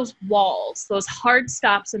put up those walls, those hard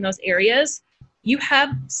stops in those areas, you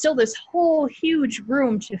have still this whole huge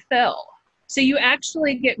room to fill. So you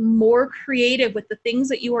actually get more creative with the things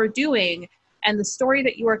that you are doing and the story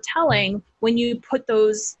that you are telling when you put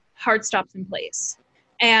those hard stops in place.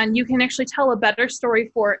 And you can actually tell a better story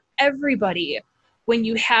for everybody when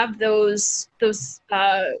you have those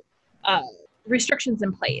restrictions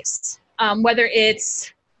in place. Whether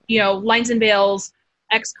it's, lines and veils,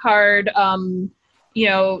 X card,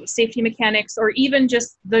 safety mechanics, or even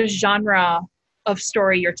just the genre of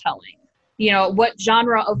story you're telling. What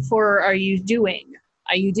genre of horror are you doing?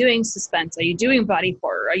 Are you doing suspense? Are you doing body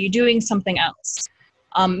horror? Are you doing something else?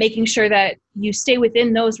 Making sure that you stay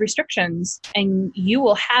within those restrictions, and you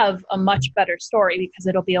will have a much better story because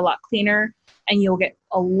it'll be a lot cleaner and you'll get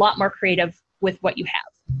a lot more creative with what you have.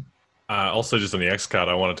 Also, just on the X card,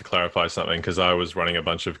 I wanted to clarify something because I was running a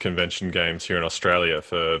bunch of convention games here in Australia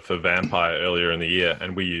for Vampire earlier in the year,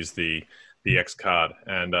 and we used the X card.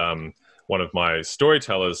 And one of my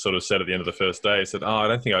storytellers sort of said at the end of the first day, he said, I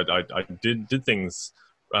don't think I did things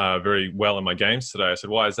very well in my games today. I said,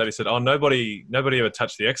 why is that? He said, nobody ever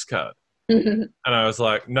touched the X card. And I was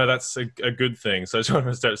like, no, that's a good thing. So I just wanted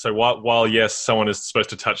to start, so while yes, someone is supposed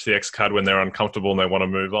to touch the X card when they're uncomfortable and they want to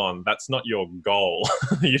move on, that's not your goal.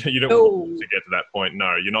 you don't want to get to that point.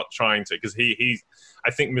 No, you're not trying to, because he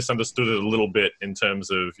I think misunderstood it a little bit in terms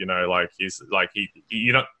of, you're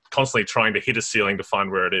not constantly trying to hit a ceiling to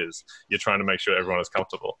find where it is. You're trying to make sure everyone is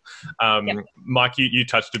comfortable. Mike, you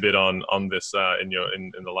touched a bit on this in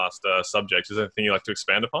the last subject. Is there anything you'd like to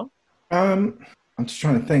expand upon? I'm just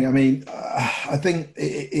trying to think. I mean, I think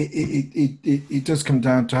it does come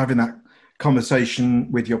down to having that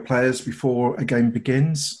conversation with your players before a game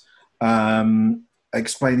begins,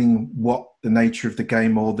 explaining what the nature of the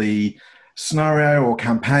game or the scenario or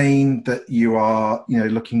campaign that you are,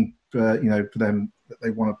 looking for, for them that they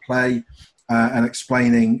want to play, and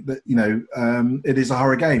explaining that, it is a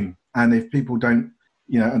horror game. And if people don't,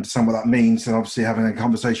 understand what that means, then obviously having a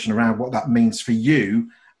conversation around what that means for you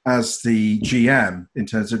as the GM in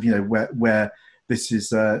terms of, where this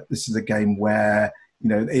is a game where,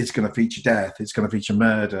 it's going to feature death, it's going to feature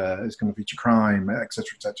murder, it's going to feature crime,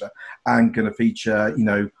 etc., and going to feature,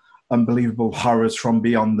 unbelievable horrors from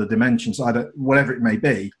beyond the dimensions, whatever it may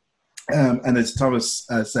be. And as Thomas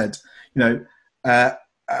said, a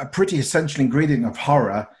pretty essential ingredient of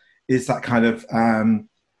horror is that kind of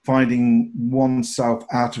finding oneself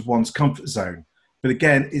out of one's comfort zone. But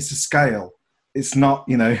again, it's a scale. It's not,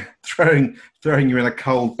 throwing you in a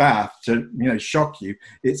cold bath to, shock you.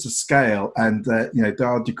 It's a scale, and there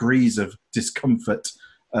are degrees of discomfort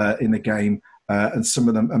in the game, and some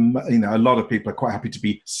of them, a lot of people are quite happy to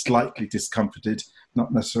be slightly discomforted,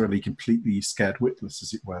 not necessarily completely scared witless,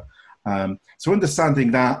 as it were. So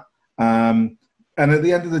understanding that, and at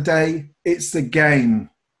the end of the day, it's the game.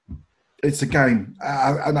 It's a game,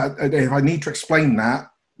 and if I need to explain that,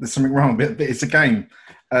 there's something wrong with it, but it's a game.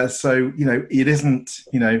 So, it isn't,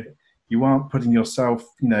 you aren't putting yourself,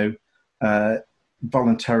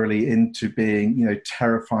 voluntarily into being,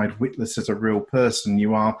 terrified witless as a real person.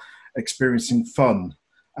 You are experiencing fun.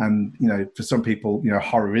 And, for some people,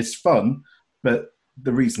 horror is fun, but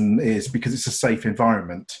the reason is because it's a safe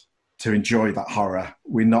environment to enjoy that horror.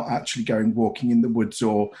 We're not actually walking in the woods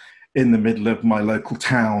or in the middle of my local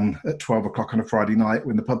town at 12 o'clock on a Friday night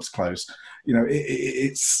when the pub's closed.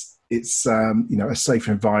 It's a safe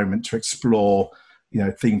environment to explore,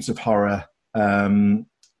 themes of horror, and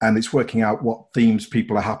it's working out what themes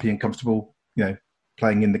people are happy and comfortable,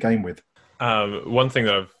 playing in the game with. One thing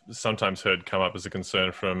that I've sometimes heard come up as a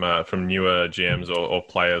concern from newer GMs or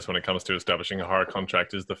players when it comes to establishing a horror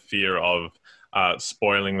contract is the fear of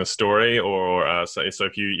spoiling the story, or so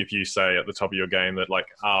if you say at the top of your game that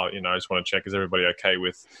I just want to check, is everybody okay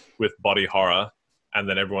with body horror? And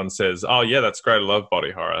then everyone says, oh, yeah, that's great, I love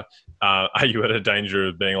body horror. Are you at a danger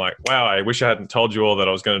of being like, wow, I wish I hadn't told you all that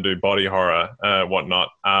I was going to do body horror, whatnot?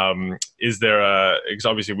 Is there because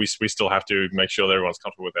obviously we still have to make sure that everyone's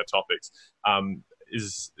comfortable with their topics.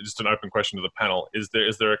 Is just an open question to the panel. Is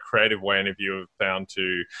there a creative way any of you have found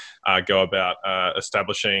to go about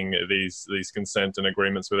establishing these consent and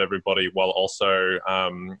agreements with everybody while also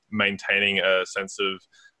maintaining a sense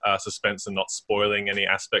of suspense and not spoiling any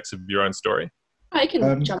aspects of your own story? I can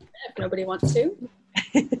jump in if nobody wants to.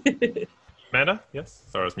 Amanda? Yes?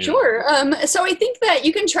 Sorry, I was muted. Sure. So I think that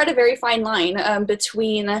you can tread a very fine line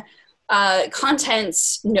between content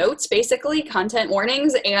notes, basically, content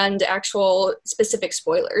warnings, and actual specific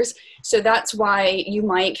spoilers. So that's why you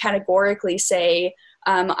might categorically say,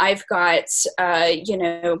 I've got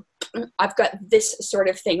this sort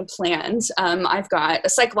of thing planned. I've got a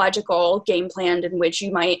psychological game planned in which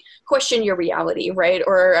you might question your reality, right?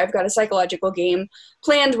 Or I've got a psychological game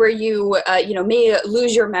planned where you, may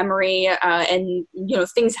lose your memory and,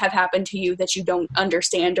 things have happened to you that you don't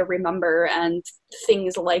understand or remember and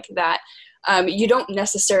things like that. You don't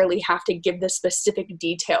necessarily have to give the specific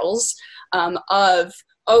details of,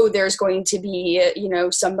 there's going to be,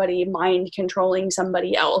 somebody mind controlling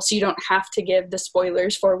somebody else. You don't have to give the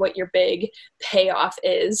spoilers for what your big payoff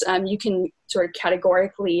is. You can sort of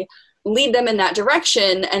categorically lead them in that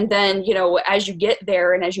direction. And then, as you get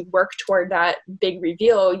there and as you work toward that big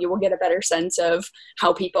reveal, you will get a better sense of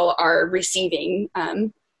how people are receiving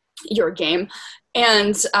your game.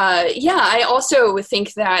 And I also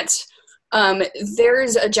think that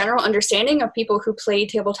there's a general understanding of people who play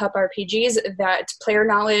tabletop RPGs that player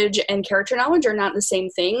knowledge and character knowledge are not the same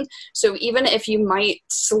thing. So even if you might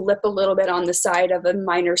slip a little bit on the side of a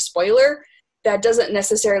minor spoiler, that doesn't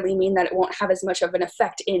necessarily mean that it won't have as much of an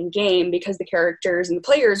effect in game, because the characters and the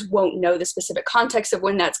players won't know the specific context of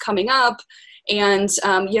when that's coming up. And,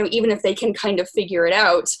 even if they can kind of figure it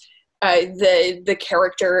out, the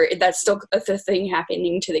character, that's still the thing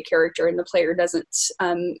happening to the character, and the player doesn't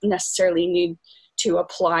necessarily need to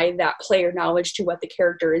apply that player knowledge to what the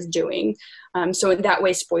character is doing. So in that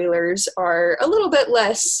way, spoilers are a little bit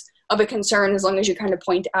less of a concern, as long as you kind of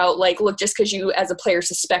point out, look, just because you as a player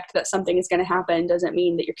suspect that something is going to happen doesn't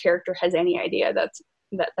mean that your character has any idea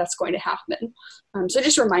that's going to happen. So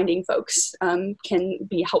just reminding folks can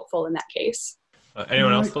be helpful in that case.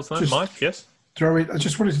 Anyone else thoughts on that? Mike, yes? I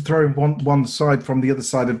just wanted to throw in one side from the other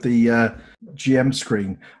side of the GM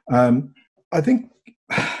screen. I think,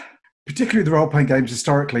 particularly the role-playing games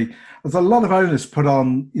historically, there's a lot of onus put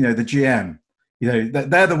on, the GM.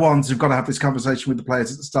 They're the ones who've got to have this conversation with the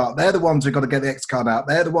players at the start. They're the ones who've got to get the X card out.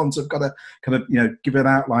 They're the ones who've got to kind of, give an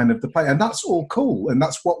outline of the play. And that's all cool. And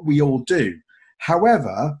that's what we all do.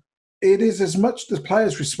 However, it is as much the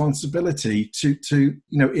player's responsibility to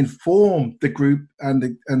inform the group and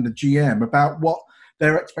the GM about what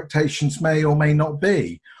their expectations may or may not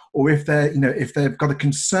be, or if they've got a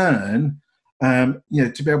concern,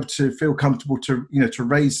 to be able to feel comfortable to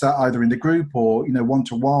raise that either in the group or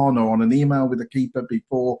one-to-one or on an email with the keeper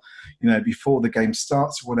before the game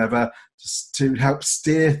starts or whatever, just to help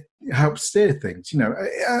steer things.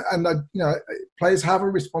 Players have a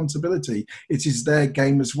responsibility. It is their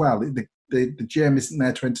game as well. The GM isn't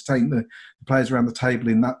there to entertain the players around the table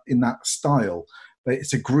in that style. But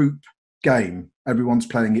it's a group game. Everyone's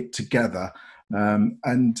playing it together,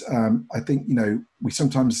 and I think we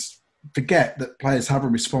sometimes forget that players have a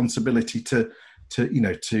responsibility to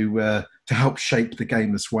help shape the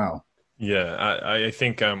game as well. Yeah, I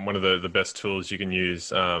think one of the best tools you can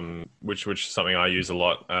use, which is something I use a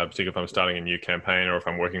lot, particularly if I'm starting a new campaign or if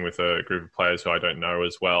I'm working with a group of players who I don't know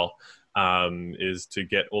as well, is to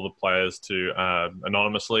get all the players to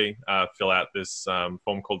anonymously fill out this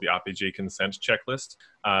form called the RPG consent checklist.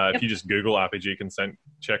 If you just Google RPG consent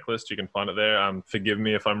checklist, you can find it there. Forgive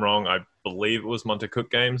me if I'm wrong. I believe it was Monte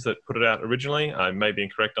Cook Games that put it out originally. I may be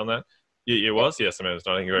incorrect on that. It was? Yes, I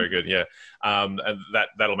think very good, yeah. And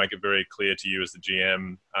that'll make it very clear to you as the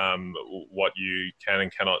GM what you can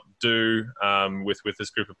and cannot do with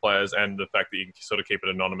this group of players, and the fact that you can sort of keep it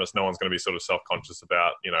anonymous. No one's going to be sort of self-conscious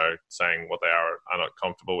about, saying what they are not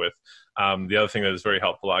comfortable with. The other thing that is very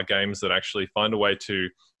helpful are games that actually find a way to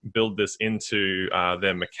build this into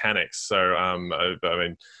their mechanics. So,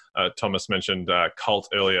 Thomas mentioned Cult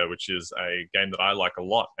earlier, which is a game that I like a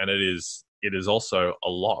lot, and it is also a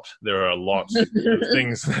lot. There are a lot of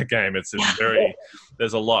things in that game.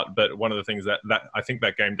 There's a lot. But one of the things that I think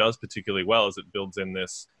that game does particularly well is it builds in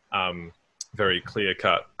this very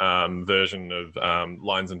clear-cut version of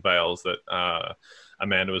lines and veils that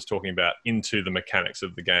Amanda was talking about into the mechanics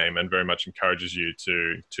of the game, and very much encourages you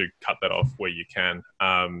to cut that off where you can.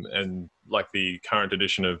 And like the current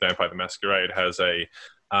edition of Vampire the Masquerade has a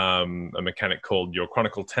mechanic called your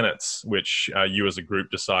Chronicle Tenets, which you as a group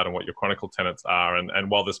decide on what your Chronicle Tenets are. And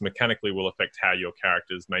while this mechanically will affect how your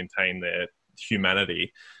characters maintain their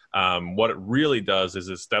humanity, what it really does is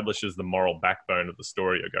establishes the moral backbone of the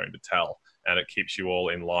story you're going to tell. And it keeps you all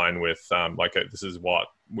in line with, this is what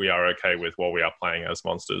we are okay with while we are playing as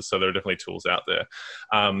monsters. So there are definitely tools out there.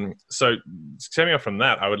 So stemming off from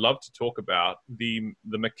that, I would love to talk about the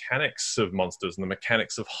mechanics of monsters and the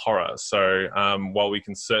mechanics of horror. So while we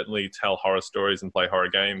can certainly tell horror stories and play horror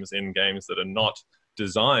games in games that are not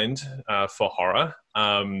designed for horror,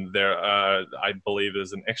 I believe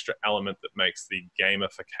there's an extra element that makes the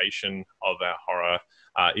gamification of our horror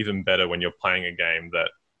even better when you're playing a game that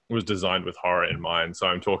was designed with horror in mind. So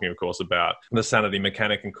I'm talking, of course, about the sanity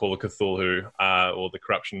mechanic in Call of Cthulhu, or the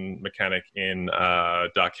corruption mechanic in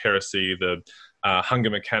Dark Heresy, the hunger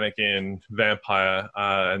mechanic in Vampire,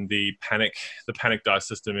 and the panic dice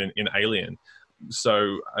system in Alien.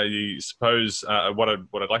 So I suppose what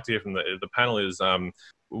I'd like to hear from the panel is,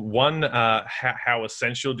 one, how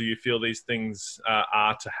essential do you feel these things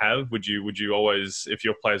are to have? Would you always, if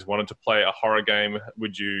your players wanted to play a horror game,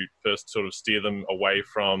 would you first sort of steer them away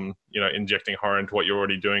from injecting horror into what you're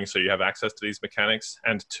already doing, so you have access to these mechanics?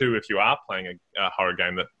 And two, if you are playing a horror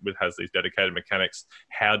game that has these dedicated mechanics,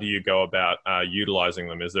 how do you go about utilizing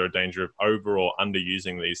them? Is there a danger of over or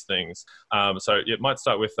underusing these things? So it might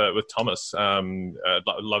start with Thomas. I'd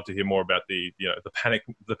love to hear more about the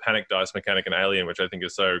panic dice mechanic in Alien, which I think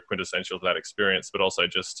is so quintessential to that experience, but also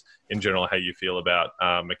just in general how you feel about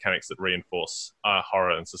mechanics that reinforce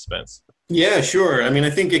horror and suspense. Yeah, sure. I mean,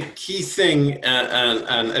 I think a key thing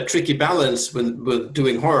and a tricky balance with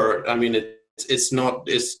doing horror, I mean,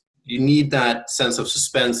 you need that sense of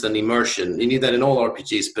suspense and immersion. You need that in all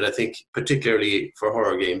RPGs, but I think particularly for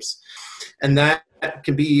horror games. And that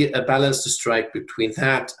can be a balance to strike between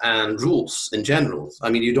that and rules in general.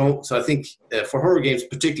 I mean, so I think for horror games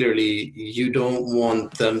particularly, you don't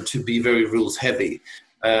want them to be very rules heavy.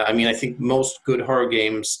 I mean, I think most good horror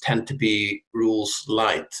games tend to be rules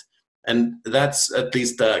light. And that's at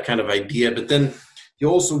least the kind of idea. But then you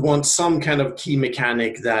also want some kind of key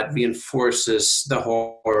mechanic that reinforces the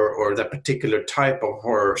horror or the particular type of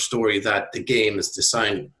horror story that the game is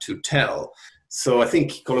designed to tell. So I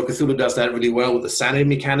think Call of Cthulhu does that really well with the sanity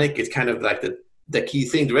mechanic. It's kind of like the key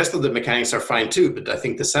thing. The rest of the mechanics are fine too, but I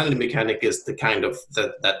think the sanity mechanic is the kind of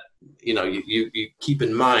that you keep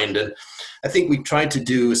in mind. And I think we tried to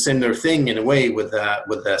do a similar thing in a way with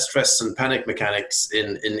the stress and panic mechanics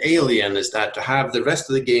in Alien, is that to have the rest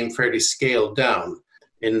of the game fairly scaled down.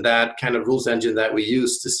 In that kind of rules engine that we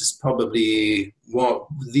use, this is probably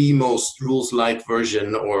the most rules light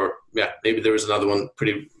version, or maybe there is another one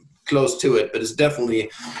pretty close to it, but it's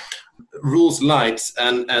definitely rules light,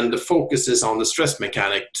 and the focus is on the stress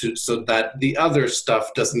mechanic so that the other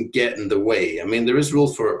stuff doesn't get in the way. I mean, there is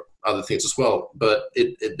rules for other things as well, but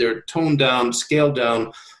they're toned down, scaled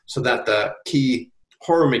down, so that the key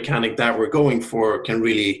horror mechanic that we're going for can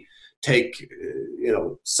really take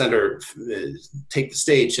take the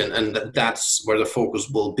stage, and that's where the focus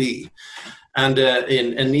will be. And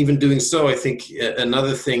even doing so, I think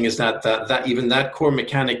another thing is that even that core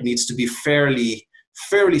mechanic needs to be fairly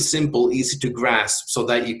simple, easy to grasp, so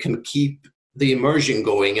that you can keep the immersion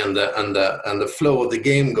going and the flow of the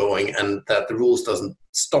game going, and that the rules doesn't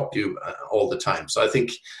stop you all the time. So I think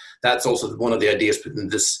that's also one of the ideas within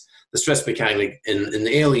the stress mechanic in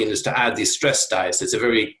Alien, is to add these stress dice. It's a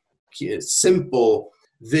very simple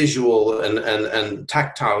visual and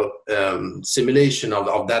tactile simulation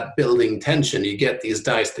of that building tension. You get these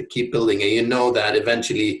dice that keep building, and you know that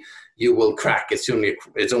eventually you will crack. It's only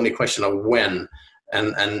a question of when.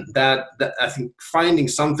 And that I think finding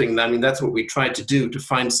something, I mean, that's what we tried to do, to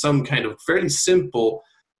find some kind of fairly simple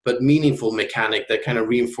but meaningful mechanic that kind of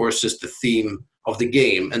reinforces the theme of the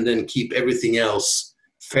game, and then keep everything else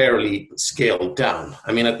fairly scaled down.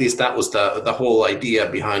 I mean, at least that was the whole idea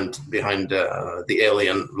behind the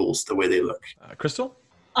Alien rules, the way they look. Crystal?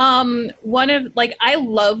 I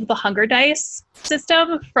love the Hunger Dice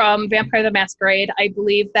system from Vampire the Masquerade. I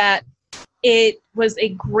believe that it was a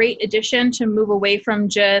great addition to move away from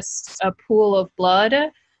just a pool of blood,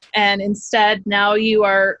 and instead now you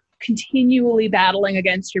are continually battling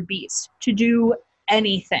against your beast to do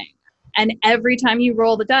anything. And every time you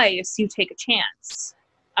roll the dice, you take a chance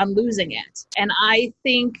on losing it. And I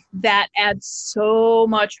think that adds so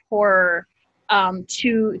much horror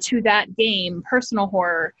to that game, personal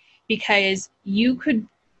horror, because you could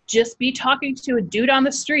just be talking to a dude on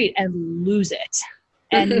the street and lose it.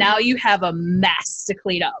 And now you have a mess to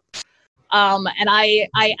clean up. And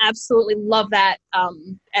I absolutely love that.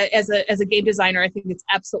 As a game designer, I think it's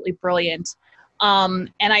absolutely brilliant. And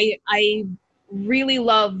I really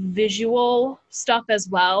love visual stuff as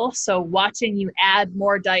well. So watching you add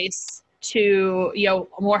more dice to,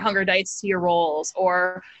 more Hunger Dice to your rolls,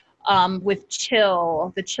 or with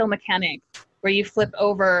the chill mechanic, where you flip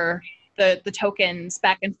over the tokens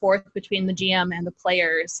back and forth between the GM and the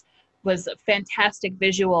players, was a fantastic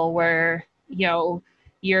visual where,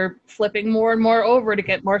 you're flipping more and more over to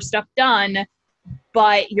get more stuff done,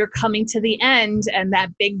 but you're coming to the end and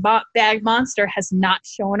that big bag monster has not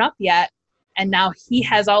shown up yet. And now he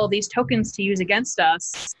has all of these tokens to use against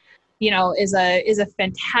us, is a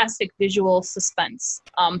fantastic visual suspense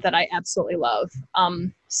that I absolutely love.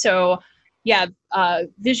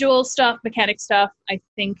 Visual stuff, mechanic stuff, I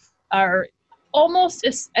think are almost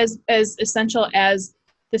as essential as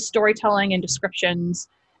the storytelling and descriptions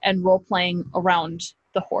and role-playing around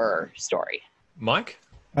the horror story. Mike?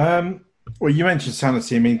 Well, you mentioned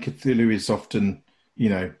sanity. I mean, Cthulhu is often,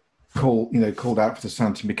 called out for the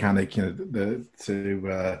sanity mechanic,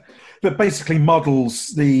 that basically models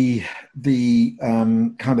the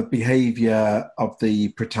kind of behavior of the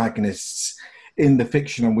protagonists in the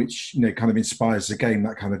fiction on which, kind of inspires the game,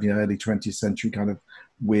 that kind of, early 20th century kind of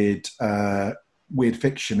weird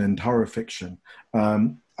fiction and horror fiction.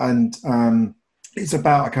 It's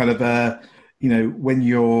about a kind of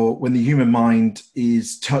when the human mind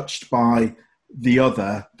is touched by the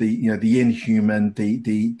other, the inhuman,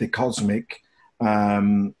 the cosmic,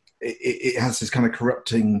 it has this kind of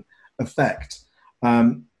corrupting effect,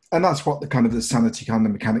 and that's what the sanity kind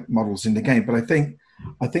of mechanic models in the game. But I think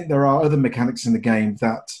there are other mechanics in the game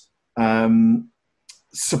that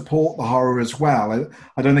support the horror as well.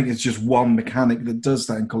 I don't think it's just one mechanic that does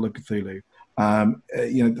that in Call of Cthulhu.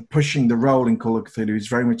 The pushing the role in Call of Cthulhu is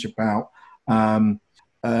very much about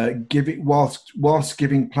whilst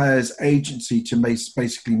giving players agency to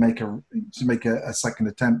basically make a second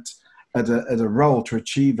attempt at a role to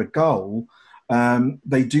achieve a goal.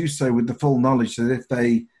 They do so with the full knowledge that if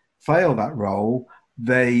they fail that role,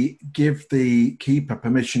 they give the keeper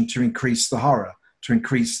permission to increase the horror, to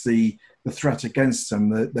increase the the threat against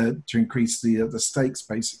them, to increase the stakes,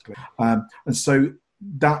 basically. And so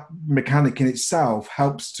that mechanic in itself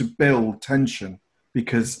helps to build tension,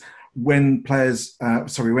 because when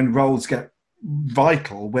when roles get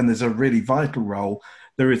vital, when there's a really vital role,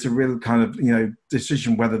 there is a real kind of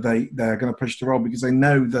decision whether they're going to push the role, because they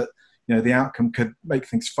know that the outcome could make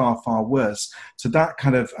things far, far worse. So that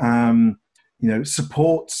kind of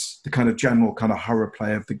supports the kind of general kind of horror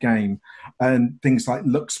play of the game, and things like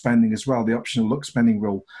luck spending as well, the optional luck spending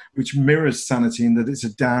rule, which mirrors sanity in that it's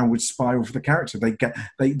a downward spiral for the character.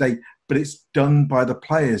 But it's done by the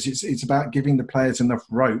players. It's about giving the players enough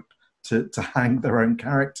rope to hang their own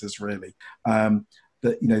characters, really. That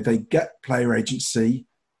they get player agency,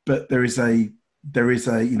 but there is a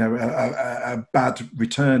bad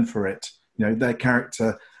return for it. Their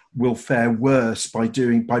character will fare worse by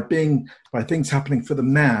things happening for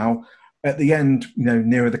them now. At the end,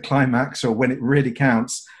 nearer the climax or when it really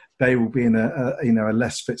counts, they will be in a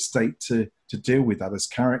less fit state to deal with that as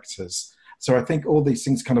characters. So I think all these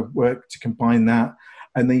things kind of work to combine that,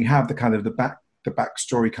 and then you have the kind of the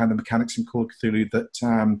backstory kind of mechanics in Call of Cthulhu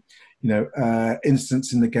that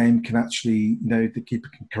instants in the game can actually the keeper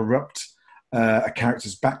can corrupt a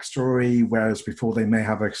character's backstory, whereas before they may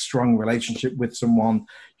have a strong relationship with someone.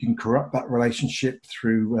 You can corrupt that relationship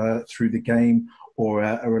through the game, or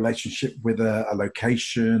a relationship with a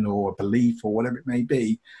location or a belief or whatever it may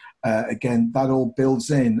be. Again, that all builds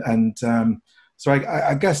in. And so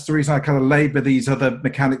I guess the reason I kind of labour these other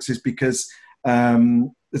mechanics is because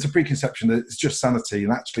there's a preconception that it's just sanity,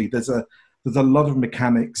 and actually there's a lot of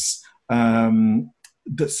mechanics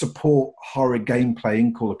that support horror gameplay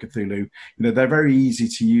in Call of Cthulhu. They're very easy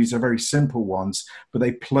to use, they're very simple ones, but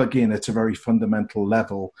they plug in at a very fundamental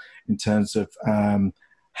level in terms of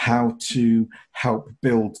how to help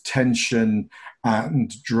build tension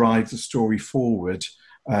and drive the story forward,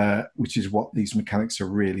 which is what these mechanics are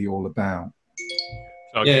really all about.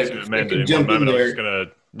 Amanda, in one moment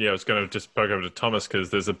I was going to just poke over to Thomas, because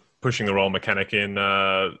there's a pushing the role mechanic in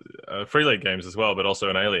Free League games as well, but also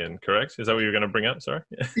in Alien, correct? Is that what you were going to bring up? Sorry.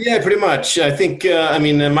 Yeah, pretty much. I think,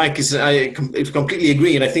 Mike I completely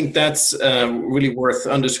agree. And I think that's really worth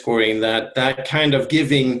underscoring, that kind of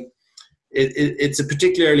giving, it's a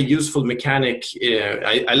particularly useful mechanic.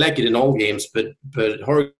 I like it in all games, but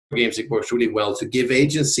horror games, it works really well to give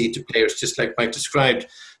agency to players, just like Mike described,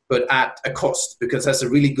 but at a cost, because that's a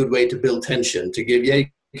really good way to build tension, to give, you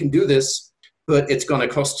can do this, but it's going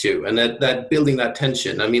to cost you. And that building that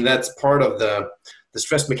tension, that's part of the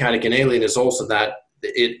stress mechanic in Alien, is also that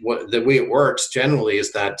the way it works generally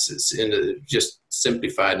is that, just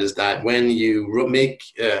simplified, is that when you make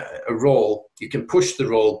a roll, you can push the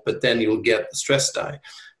roll, but then you'll get the stress die.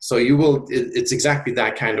 So it's exactly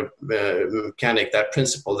that kind of mechanic, that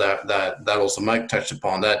principle that also Mike touched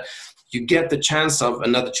upon, that you get the chance of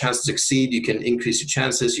another chance to succeed. You can increase your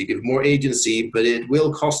chances. You give more agency, but it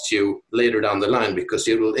will cost you later down the line, because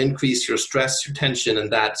it will increase your stress, your tension,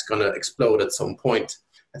 and that's going to explode at some point.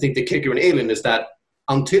 I think the kicker in Alien is that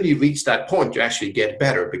until you reach that point, you actually get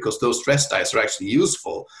better, because those stress dice are actually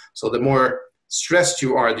useful. So the more stressed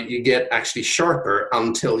you are, that you get actually sharper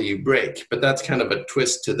until you break. But that's kind of a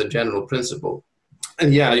twist to the general principle.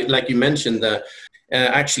 And yeah, like you mentioned,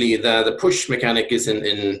 actually, the push mechanic is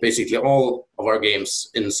in basically all of our games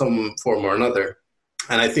in some form or another.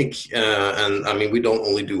 And I think, we don't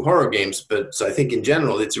only do horror games, but I think in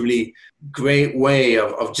general, it's a really great way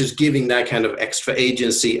of just giving that kind of extra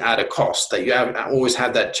agency at a cost, that you always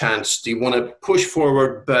have that chance. Do you want to push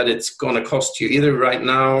forward, but it's going to cost you either right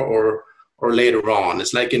now or later on.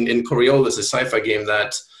 It's like in Coriolis, a sci-fi game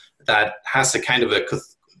that has a kind of a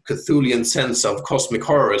Cthulhian sense of cosmic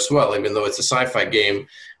horror as well, even though it's a sci-fi game.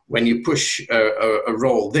 When you push a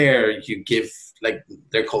roll there, you give, like,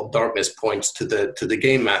 they're called darkness points to the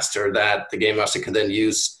game master, that the game master can then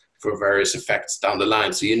use for various effects down the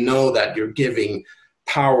line. So you know that you're giving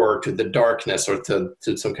power to the darkness, or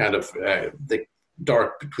to some kind of the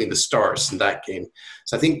dark between the stars in that game.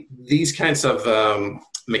 So I think these kinds of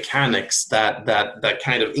mechanics that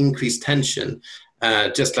kind of increase tension,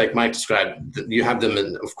 just like Mike described, you have them,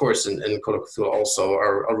 of course, in Call of Cthulhu also,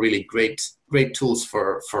 are really great tools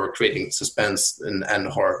for creating suspense and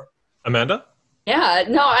horror. Amanda? Yeah,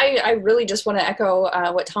 no, I really just want to echo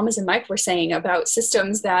what Thomas and Mike were saying about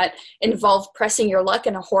systems that involve pressing your luck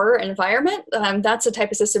in a horror environment. That's a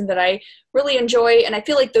type of system that I really enjoy, and I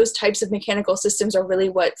feel like those types of mechanical systems are really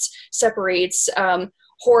what separates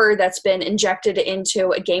horror that's been injected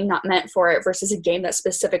into a game not meant for it versus a game that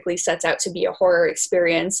specifically sets out to be a horror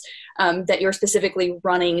experience. that you're specifically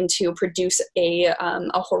running to produce a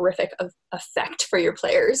horrific effect for your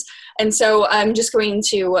players. And so I'm just going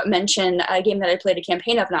to mention a game that I played a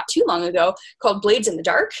campaign of not too long ago called Blades in the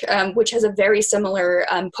Dark, which has a very similar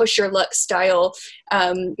push your luck style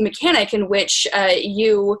mechanic in which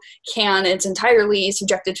you can, it's entirely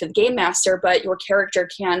subjected to the game master, but your character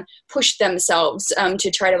can push themselves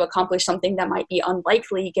to try to accomplish something that might be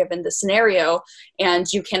unlikely given the scenario, and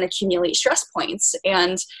you can accumulate stress points.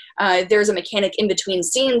 And there's a mechanic in between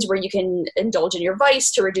scenes where you can indulge in your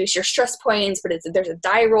vice to reduce your stress points, but there's a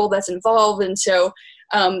die roll that's involved. And so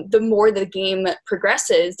the more the game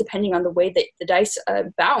progresses, depending on the way that the dice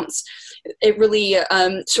bounce, it really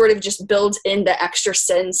sort of just builds in the extra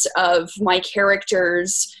sense of my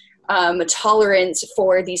character's tolerance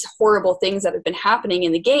for these horrible things that have been happening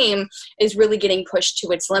in the game is really getting pushed to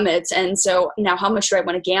its limits. And so now how much do I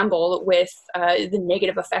want to gamble with the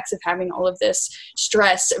negative effects of having all of this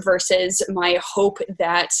stress versus my hope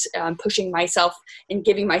that pushing myself and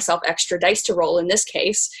giving myself extra dice to roll in this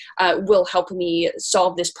case will help me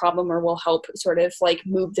solve this problem, or will help sort of like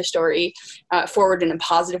move the story forward in a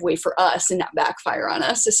positive way for us and not backfire on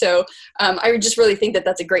us. So I just really think that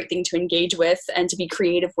that's a great thing to engage with and to be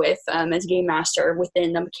creative with as game master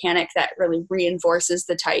within a mechanic that really reinforces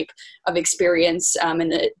the type of experience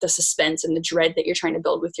and the suspense and the dread that you're trying to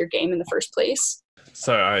build with your game in the first place.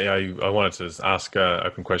 So I wanted to ask an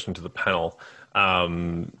open question to the panel.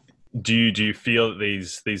 Do you feel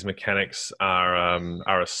that these mechanics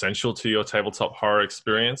are essential to your tabletop horror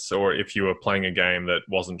experience, or if you were playing a game that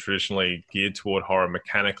wasn't traditionally geared toward horror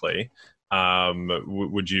mechanically,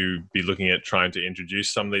 would you be looking at trying to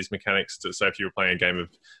introduce some of these mechanics to, say, if you were playing a game of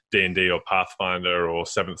D&D or Pathfinder or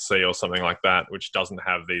 7th Sea or something like that, which doesn't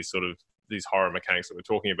have these horror mechanics that we're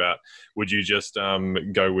talking about, would you just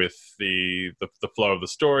go with the flow of the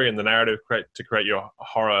story and the narrative to create your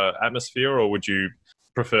horror atmosphere, or would you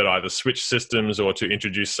prefer to either switch systems or to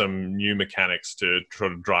introduce some new mechanics to try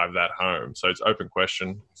to drive that home? So it's open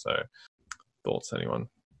question. So thoughts, anyone?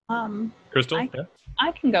 Crystal?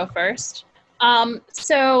 I can go first.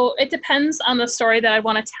 So it depends on the story that I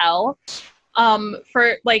want to tell. If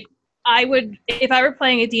I were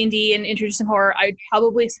playing a D&D and introducing horror, I'd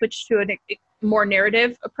probably switch to a more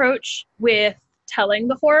narrative approach with telling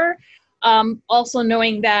the horror. Also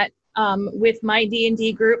knowing that with my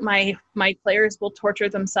D&D group, my players will torture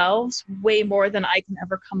themselves way more than I can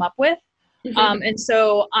ever come up with. And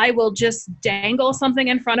so I will just dangle something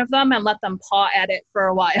in front of them and let them paw at it for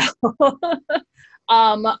a while.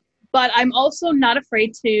 But I'm also not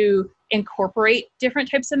afraid to incorporate different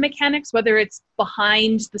types of mechanics, whether it's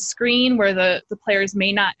behind the screen where the players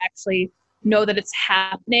may not actually know that it's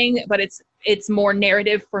happening, but it's more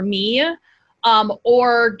narrative for me,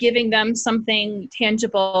 or giving them something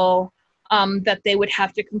tangible that they would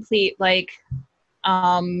have to complete, like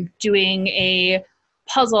doing a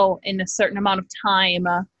puzzle in a certain amount of time,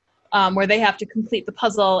 where they have to complete the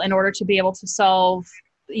puzzle in order to be able to solve,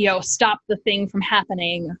 stop the thing from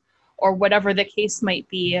happening, or whatever the case might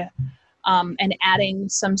be, and adding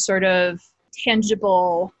some sort of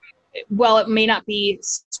tangible, well, it may not be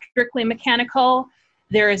strictly mechanical,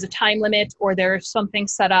 there is a time limit, or there's something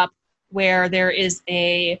set up where there is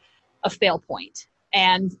a fail point,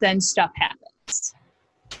 and then stuff happens.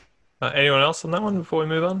 Anyone else on that one before we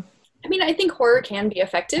move on? I mean, I think horror can be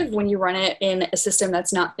effective when you run it in a system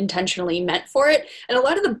that's not intentionally meant for it. And a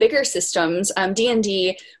lot of the bigger systems,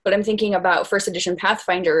 D&D, but I'm thinking about first edition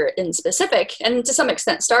Pathfinder in specific, and to some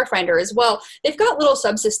extent Starfinder as well, they've got little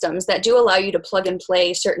subsystems that do allow you to plug and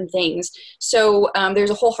play certain things. So there's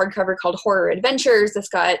a whole hardcover called Horror Adventures that's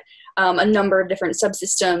got a number of different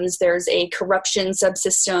subsystems. There's a corruption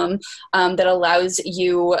subsystem that allows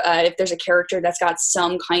you, if there's a character that's got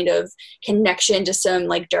some kind of connection to some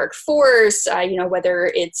like dark force,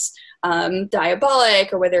 whether it's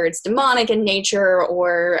diabolic or whether it's demonic in nature,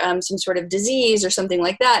 or some sort of disease or something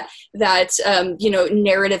like that,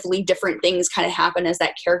 narratively different things kind of happen as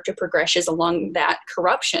that character progresses along that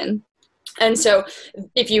corruption. And so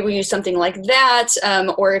if you use something like that,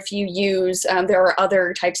 or if you use, there are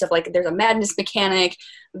other types of, like, there's a madness mechanic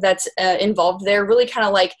that's involved there, really kind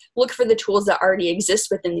of like look for the tools that already exist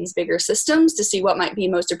within these bigger systems to see what might be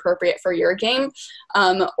most appropriate for your game,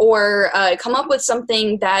 or come up with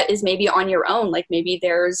something that is maybe on your own. Like maybe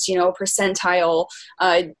there's, a percentile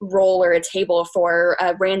roll or a table for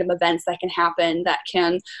random events that can happen that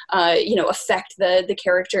can, affect the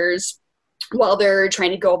characters while they're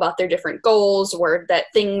trying to go about their different goals, or that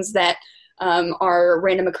things that are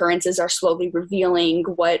random occurrences are slowly revealing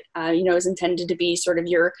what is intended to be sort of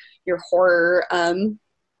your horror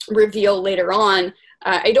reveal later on.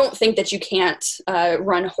 I don't think that you can't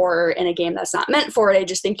run horror in a game that's not meant for it. I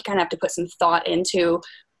just think you kind of have to put some thought into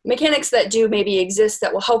mechanics that do maybe exist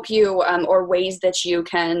that will help you, or ways that you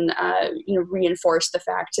can reinforce the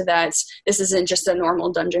fact that this isn't just a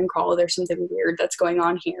normal dungeon crawl. There's something weird that's going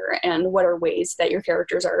on here, and what are ways that your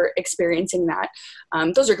characters are experiencing that.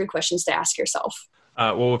 Those are good questions to ask yourself.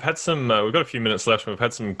 Well, we've had some. We've got a few minutes left, and we've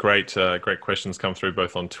had some great questions come through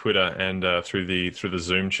both on Twitter and through the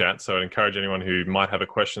Zoom chat. So I'd encourage anyone who might have a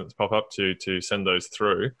question that's pop up to send those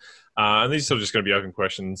through. And these are just going to be open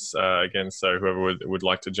questions again. So whoever would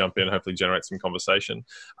like to jump in, hopefully generate some conversation.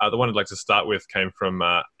 The one I'd like to start with came from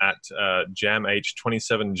at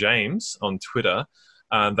JamH27James on Twitter.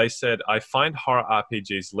 They said, I find horror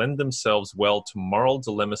RPGs lend themselves well to moral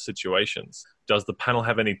dilemma situations. Does the panel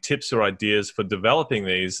have any tips or ideas for developing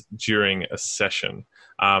these during a session?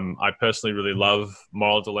 I personally really love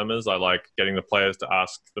moral dilemmas. I like getting the players to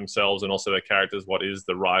ask themselves and also their characters what is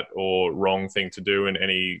the right or wrong thing to do in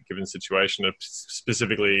any given situation,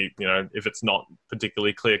 specifically, if it's not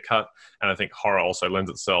particularly clear cut. And I think horror also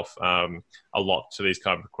lends itself a lot to these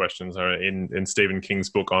kind of questions. In Stephen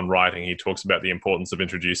King's book on writing, he talks about the importance of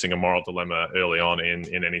introducing a moral dilemma early on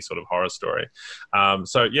in any sort of horror story.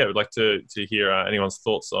 So yeah, we'd like to hear anyone's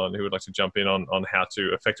thoughts on who would like to jump in on how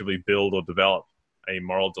to effectively build or develop a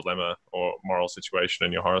moral dilemma or moral situation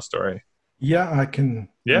in your horror story. Yeah, I can.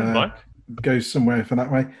 Yeah, Mike? Go somewhere for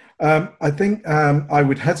that way. I think I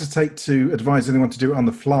would hesitate to advise anyone to do it on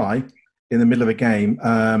the fly in the middle of a game,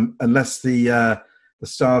 unless the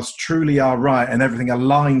stars truly are right and everything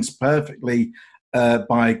aligns perfectly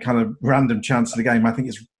by kind of random chance of the game. I think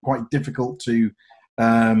it's quite difficult to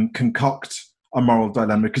concoct a moral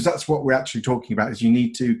dilemma, because that's what we're actually talking about, is you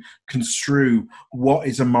need to construe what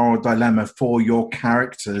is a moral dilemma for your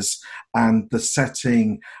characters and the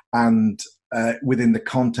setting and within the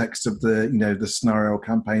context of the scenario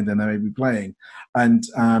campaign that they may be playing. And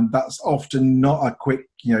that's often not a quick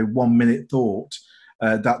 1 minute thought.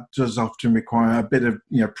 That does often require a bit of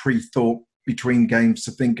pre-thought between games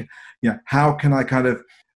to think, how can I kind of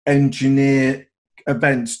engineer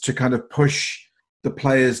events to kind of push the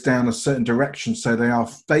players down a certain direction so they are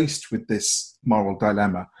faced with this moral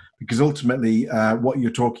dilemma. Because ultimately what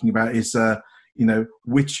you're talking about is we're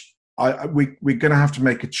going to have to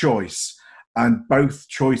make a choice, and both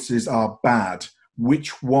choices are bad.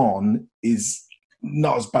 Which one is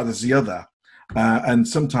not as bad as the other? And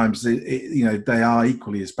sometimes they are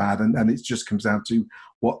equally as bad, and it just comes down to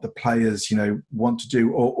what the players want to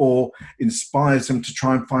do, or inspires them to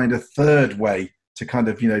try and find a third way to kind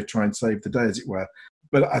of try and save the day, as it were.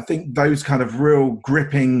 But I think those kind of real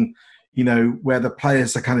gripping, where the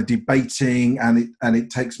players are kind of debating, and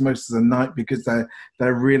it takes most of the night because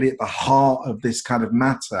they're really at the heart of this kind of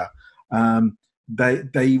matter.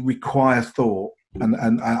 They require thought,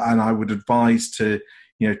 and I would advise to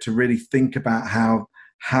really think about how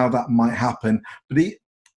that might happen. But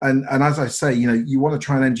and as I say, you want to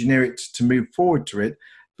try and engineer it to move forward to it.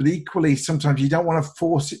 But equally, sometimes you don't want to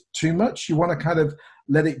force it too much. You want to kind of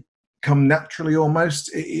let it come naturally almost.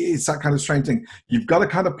 It's that kind of strange thing. You've got to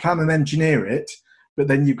kind of plan and engineer it, but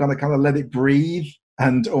then you've got to kind of let it breathe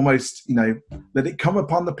and almost, let it come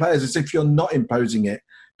upon the players as if you're not imposing it.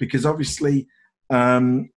 Because obviously,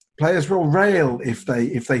 players will rail if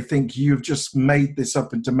they think you've just made this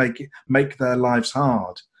up and to make their lives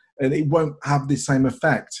hard. And it won't have the same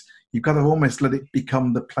effect. You've got to almost let it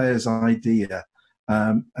become the player's idea.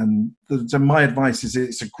 So my advice is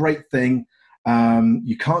it's a great thing.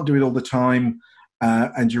 You can't do it all the time,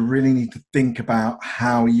 and you really need to think about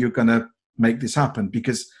how you're going to make this happen,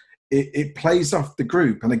 because it plays off the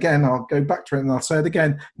group. And again, I'll go back to it and I'll say it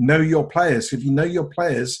again, know your players. If you know your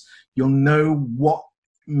players, you'll know what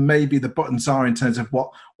maybe the buttons are in terms of what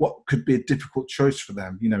could be a difficult choice for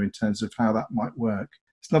them, in terms of how that might work.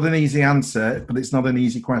 It's not an easy answer, but it's not an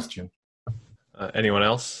easy question. Anyone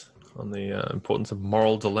else on the importance of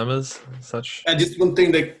moral dilemmas and such? Just one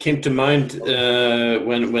thing that came to mind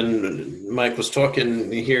when Mike was talking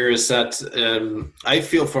here is that I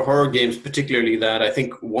feel for horror games particularly that I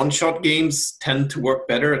think one-shot games tend to work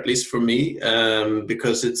better, at least for me,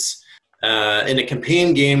 because it's in a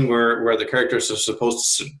campaign game where the characters are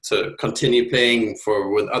supposed to continue playing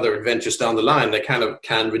with other adventures down the line, they kind of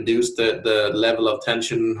can reduce the level of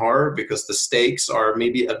tension in horror because the stakes are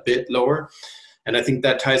maybe a bit lower. And I think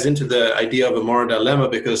that ties into the idea of a moral dilemma,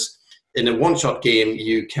 because in a one-shot game,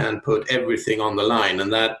 you can put everything on the line.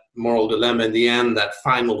 And that moral dilemma, in the end, that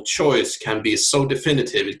final choice can be so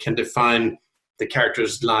definitive. It can define the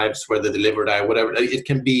characters' lives, whether they live or die, whatever. It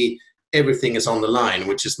can be everything is on the line,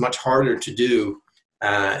 which is much harder to do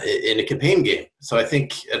in a campaign game. So I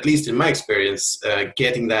think, at least in my experience,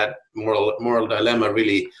 getting that moral dilemma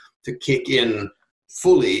really to kick in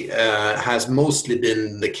fully has mostly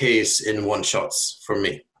been the case in one-shots for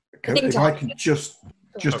me. If I can just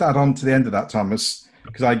add on to the end of that, Thomas,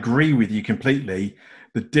 because I agree with you completely.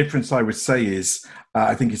 The difference I would say is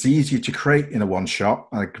I think it's easier to create in a one-shot.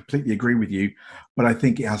 I completely agree with you, but I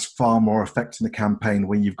think it has far more effect in the campaign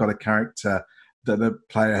when you've got a character that the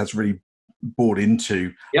player has really bought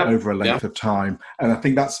into over a length of time. And I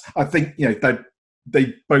think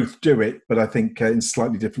they both do it, but I think in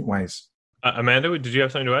slightly different ways. Amanda, did you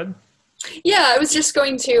have something to add? Yeah, I was just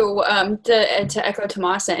going to echo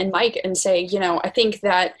Tomasa and Mike and say, I think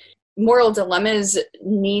that moral dilemmas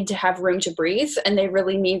need to have room to breathe, and they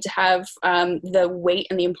really need to have the weight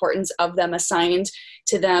and the importance of them assigned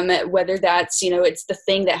to them, whether that's, it's the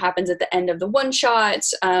thing that happens at the end of the one shot,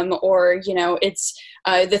 or, it's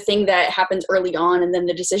the thing that happens early on and then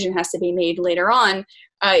the decision has to be made later on.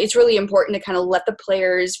 It's really important to kind of let the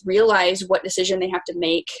players realize what decision they have to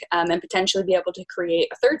make, and potentially be able to create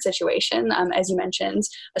a third situation, as you mentioned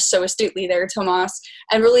so astutely there, Tomas,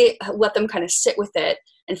 and really let them kind of sit with it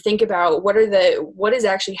and think about what is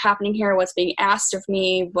actually happening here, what's being asked of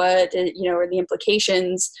me, what are the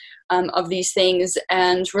implications of these things,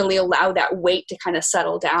 and really allow that weight to kind of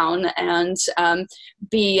settle down and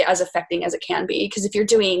be as affecting as it can be. Because if you're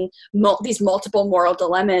doing these multiple moral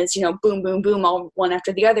dilemmas, boom, boom, boom, all one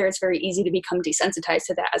after the other, it's very easy to become desensitized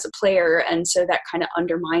to that as a player, and so that kind of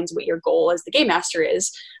undermines what your goal as the game master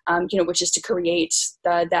is, which is to create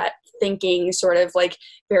that thinking, sort of like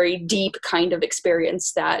very deep kind of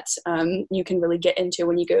experience that you can really get into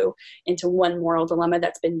when you go into one moral dilemma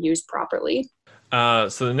that's been used properly.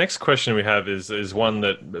 So the next question we have is one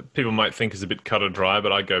that people might think is a bit cut or dry,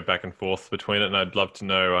 but I go back and forth between it, and I'd love to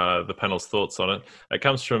know the panel's thoughts on it. It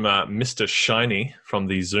comes from Mr. Shiny from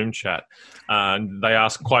the Zoom chat. And they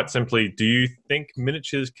ask quite simply, do you think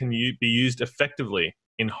miniatures can be used effectively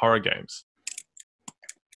in horror games?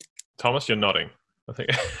 Thomas, you're nodding. I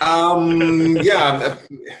think.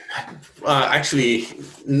 Actually,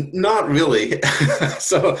 not really.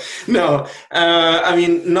 So, no.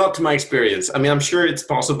 Not to my experience. I'm sure it's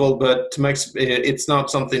possible, but it's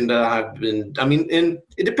not something that I've been.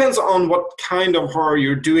 It depends on what kind of horror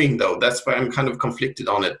you're doing, though. That's why I'm kind of conflicted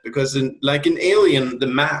on it, because in Alien, the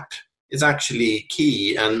map is actually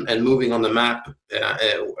key, and moving on the map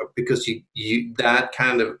because you that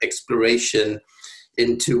kind of exploration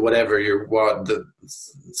into whatever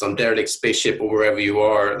some derelict spaceship or wherever you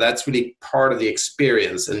are, that's really part of the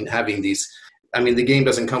experience. And having these, the game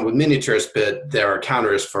doesn't come with miniatures, but there are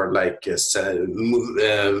counters for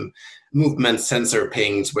movement sensor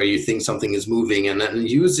pings where you think something is moving, and then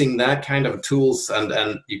using that kind of tools,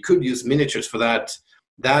 and you could use miniatures for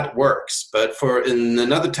that works. But in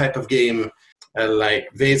another type of game, like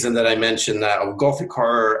Vaesen that I mentioned, of Gothic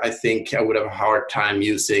horror, I think I would have a hard time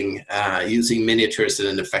using miniatures in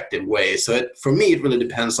an effective way. So for me, it really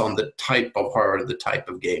depends on the type of horror, the type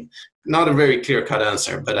of game. Not a very clear-cut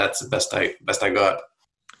answer, but that's the best I got.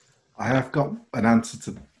 I have got an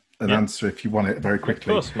answer answer if you want it very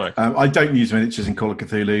quickly. Of course, Mike. I don't use miniatures in Call of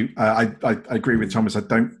Cthulhu. I agree with Thomas. I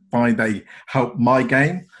don't find they help my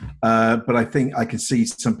game, but I think I can see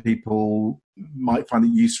some people might find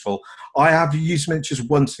it useful. I have used miniatures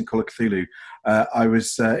once in Call of Cthulhu.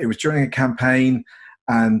 It was during a campaign,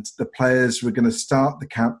 and the players were going to start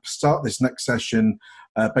this next session,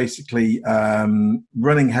 basically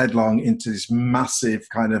running headlong into this massive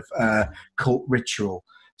kind of cult ritual.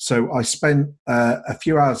 So I spent a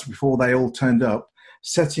few hours before they all turned up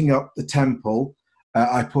setting up the temple.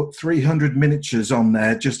 I put 300 miniatures on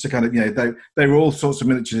there just to kind of, they were all sorts of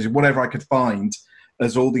miniatures, whatever I could find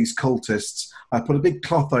as all these cultists. I put a big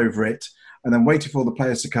cloth over it and then waited for all the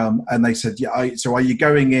players to come. And they said, so are you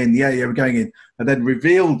going in? Yeah, we're going in. And then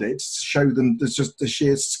revealed it to show them just the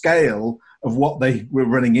sheer scale of what they were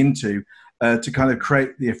running into. To kind of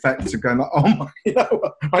create the effect of going like, oh my,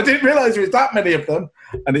 I didn't realize there was that many of them,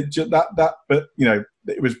 and it just but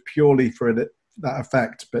it was purely for that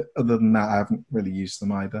effect. But other than that, I haven't really used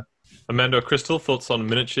them either. Amanda or Crystal, thoughts on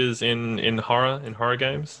miniatures in horror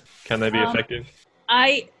games? Can they be effective?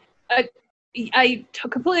 I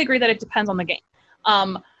completely agree that it depends on the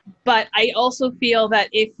game, but I also feel that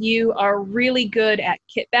if you are really good at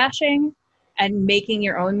kit bashing and making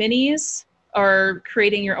your own minis, or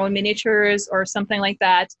creating your own miniatures or something like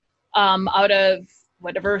that out of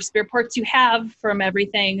whatever spare parts you have from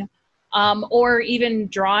everything, or even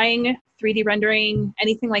drawing, 3D rendering,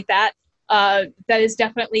 anything like that, that is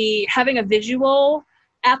definitely having a visual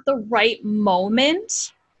at the right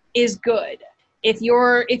moment is good. if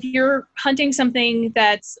you're hunting something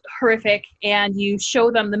that's horrific and you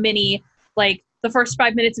show them the mini like the first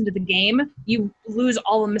 5 minutes into the game, you lose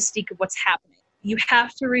all the mystique of what's happening. You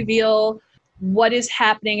have to reveal what is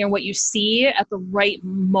happening and what you see at the right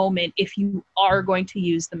moment if you are going to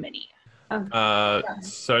use the mini.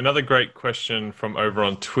 So another great question from over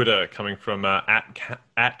on Twitter coming from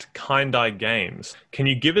at Kindeye Games. Can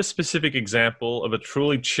you give a specific example of a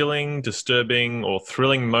truly chilling, disturbing, or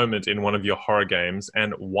thrilling moment in one of your horror games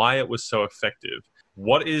and why it was so effective?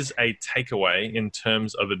 What is a takeaway in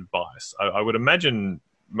terms of advice? I would imagine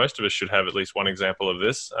most of us should have at least one example of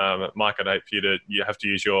this. Mike, I'd hate for you have to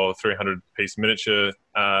use your 300-piece miniature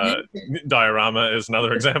diorama as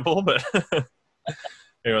another example, but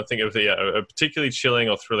think of a particularly chilling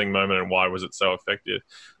or thrilling moment and why was it so effective.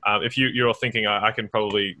 If you're all thinking, I can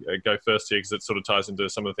probably go first here because it sort of ties into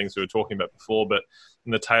some of the things we were talking about before, but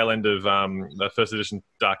in the tail end of the first edition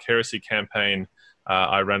Dark Heresy campaign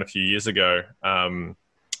I ran a few years ago,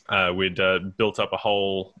 we'd built up a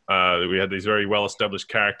whole, we had these very well-established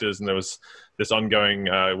characters, and there was this ongoing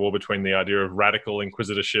war between the idea of radical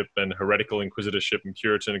inquisitorship and heretical inquisitorship and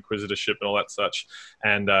Puritan inquisitorship and all that such.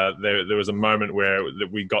 And there was a moment where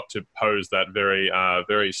we got to pose that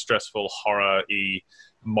very stressful, horror-y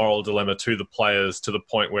moral dilemma to the players, to the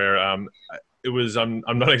point where it was, I'm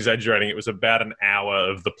not exaggerating, it was about an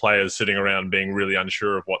hour of the players sitting around being really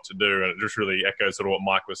unsure of what to do. And it just really echoes sort of what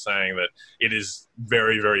Mike was saying, that it is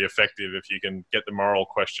very, very effective if you can get the moral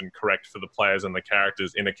question correct for the players and the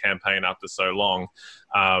characters in a campaign after so long.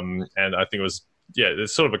 And I think it was,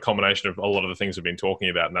 there's sort of a combination of a lot of the things we've been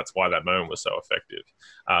talking about, and that's why that moment was so effective.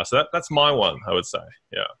 So that's my one, I would say.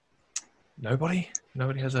 Yeah. Nobody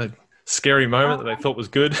has a scary moment that they thought was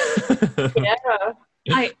good?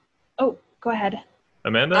 Yeah. Go ahead.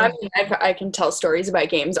 Amanda? I mean, I can tell stories about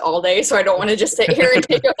games all day, so I don't want to just sit here and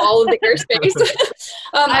take up all of the airspace.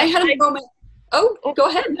 I had a moment. Oh, go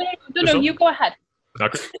ahead. No, you go ahead. No,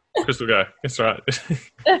 Crystal, go. It's all right.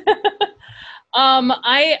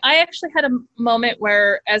 I actually had a moment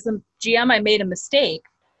where, as a GM, I made a mistake,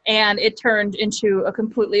 and it turned into a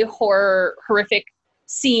completely horrific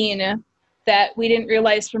scene that we didn't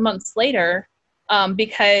realize for months later,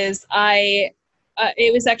 because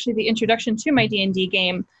it was actually the introduction to my D&D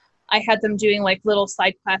game. I had them doing like little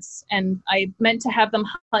side quests, and I meant to have them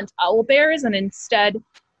hunt owl bears, and instead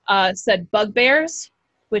said bugbears,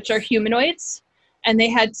 which are humanoids, and they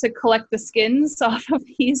had to collect the skins off of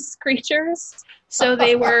these creatures. So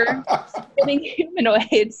they were spinning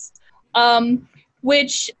humanoids,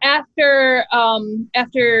 which after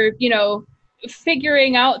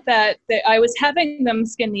figuring out that I was having them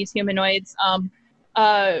skin these humanoids,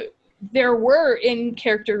 there were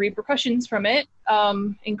in-character repercussions from it,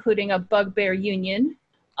 including a bugbear union,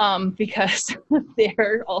 because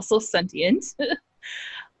they're also sentient.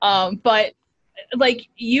 But like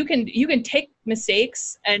you can take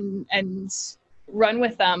mistakes and run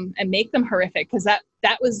with them and make them horrific, because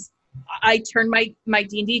that was, I turned my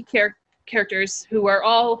D&D characters, who are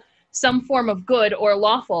all some form of good or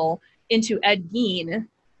lawful, into Ed Gein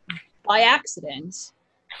by accident.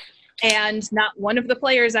 And not one of the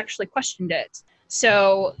players actually questioned it.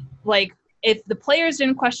 So, like, if the players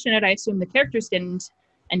didn't question it, I assume the characters didn't,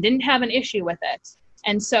 and didn't have an issue with it.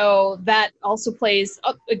 And so that also plays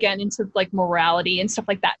up again into, like, morality and stuff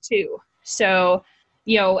like that, too. So,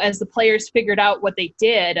 as the players figured out what they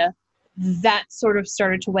did, that sort of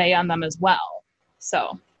started to weigh on them as well.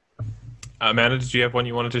 So. Amanda, did you have one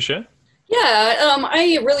you wanted to share? Yeah,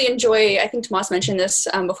 I really enjoy, I think Tomas mentioned this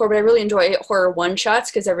before, but I really enjoy horror one-shots,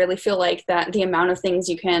 because I really feel like that the amount of things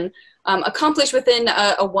you can accomplish within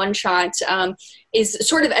a one-shot is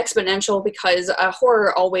sort of exponential, because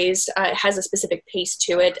horror always has a specific pace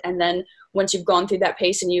to it, and then once you've gone through that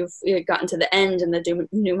pace and you've gotten to the end and the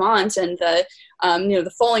denouement and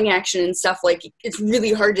the falling action and stuff, like, it's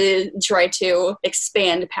really hard to try to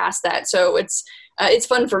expand past that. So it's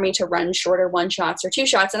fun for me to run shorter one-shots or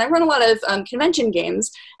two-shots, and I run a lot of convention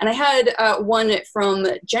games, and I had one from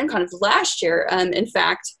Gen Con of last year, in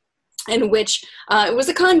fact, in which it was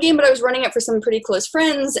a con game, but I was running it for some pretty close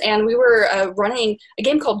friends, and we were running a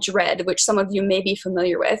game called Dread, which some of you may be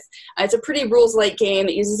familiar with. It's a pretty rules-light game.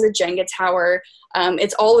 It uses a Jenga tower.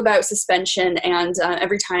 It's all about suspension, and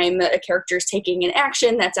every time a character is taking an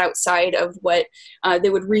action that's outside of what they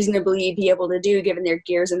would reasonably be able to do given their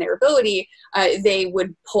gears and their ability, they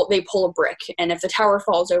pull a brick, and if the tower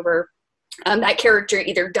falls over, that character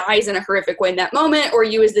either dies in a horrific way in that moment, or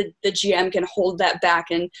you as the GM can hold that back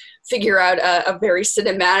and figure out a very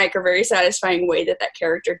cinematic or very satisfying way that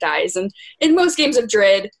character dies. And in most games of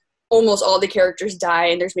Dread, almost all the characters die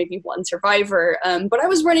and there's maybe one survivor. But I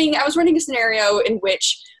was running a scenario in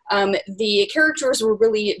which the characters were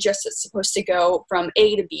really just supposed to go from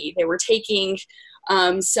A to B. They were taking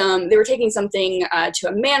something to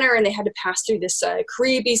a manor, and they had to pass through this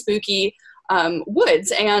creepy, spooky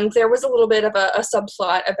woods. And there was a little bit of a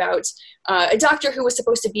subplot about a doctor who was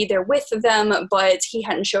supposed to be there with them, but he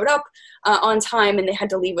hadn't showed up on time, and they had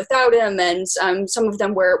to leave without him. And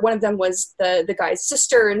one of them was the guy's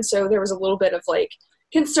sister, and so there was a little bit of like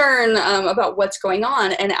concern about what's going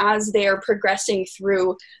on. And as they're progressing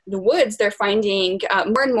through the woods, they're finding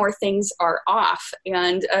more and more things are off.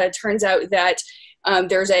 And it turns out that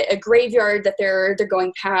there's a graveyard that they're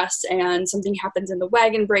going past, and something happens and the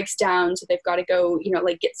wagon breaks down, so they've got to go,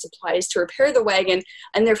 get supplies to repair the wagon.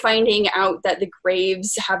 And they're finding out that the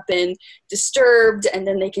graves have been disturbed, and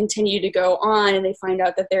then they continue to go on, and they find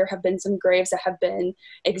out that there have been some graves that have been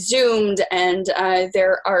exhumed, and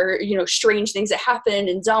there are strange things that happen,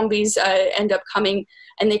 and zombies end up coming,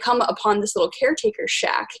 and they come upon this little caretaker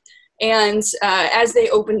shack. And as they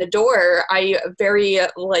open the door, I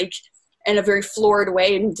in a very floored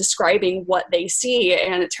way in describing what they see.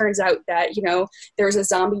 And it turns out that, there's a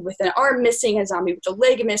zombie with an arm missing, a zombie with a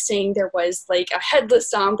leg missing. There was like a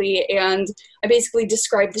headless zombie. And I basically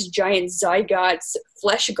described this giant zygote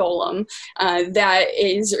flesh golem that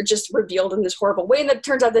is just revealed in this horrible way. And it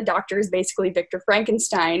turns out the doctor is basically Victor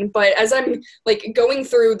Frankenstein. But as I'm like going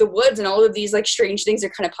through the woods and all of these like strange things are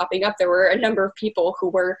kind of popping up, there were a number of people who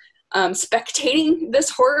were spectating this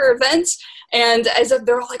horror event, and as if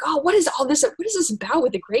they're like, oh, what is all this? What is this about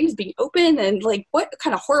with the graves being open? And like, what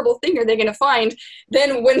kind of horrible thing are they going to find?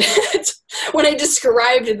 Then when I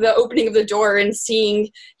described the opening of the door and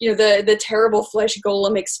seeing, the terrible flesh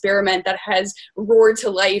golem experiment that has roared to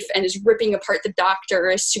life and is ripping apart the doctor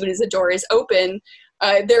as soon as the door is open,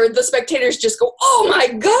 the spectators just go, oh my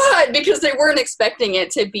God, because they weren't expecting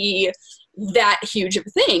it to be that huge of a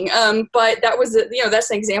thing. But that was,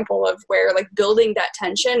 that's an example of where like building that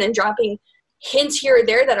tension and dropping hints here or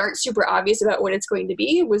there that aren't super obvious about what it's going to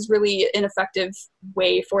be was really an effective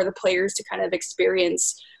way for the players to kind of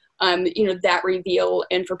experience, that reveal,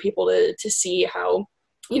 and for people to see how,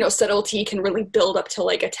 subtlety can really build up to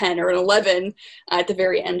like a 10 or an 11 at the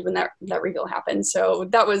very end when that reveal happens. So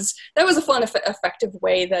that was a fun, effective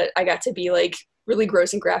way that I got to be like really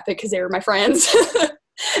gross and graphic because they were my friends.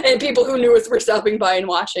 And people who knew us were stopping by and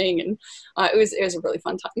watching, and it was a really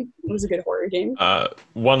fun time. It was a good horror game.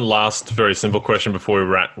 One last very simple question before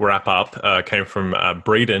we wrap up came from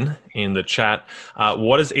Breeden in the chat.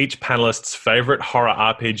 What is each panelist's favorite horror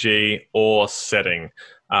RPG or setting?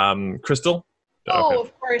 Crystal? Okay.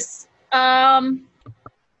 Of course. I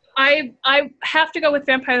have to go with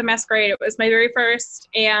Vampire the Masquerade. It was my very first,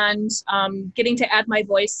 and getting to add my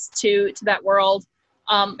voice to that world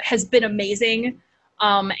has been amazing.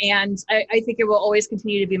 And I think it will always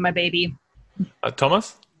continue to be my baby.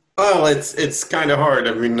 Thomas? Well, it's kind of hard.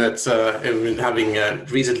 I mean, having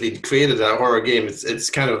recently created a horror game, it's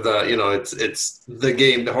kind of the it's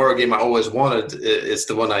the horror game I always wanted. Is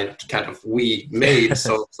the one I we made.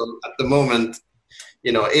 so at the moment,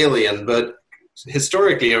 Alien, but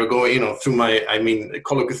historically, or going through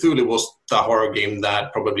Call of Cthulhu was the horror game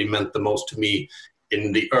that probably meant the most to me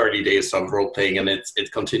in the early days of role-playing, and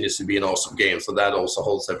it continues to be an awesome game. So that also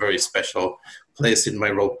holds a very special place in my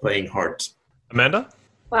role-playing heart. Amanda?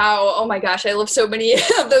 Wow, oh my gosh, I love so many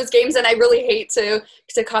of those games, and I really hate to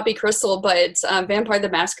copy Crystal, but Vampire the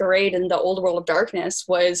Masquerade and the Old World of Darkness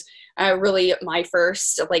was really my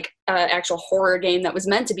first actual horror game that was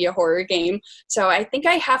meant to be a horror game. So I think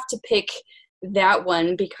I have to pick that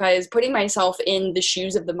one, because putting myself in the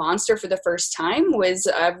shoes of the monster for the first time was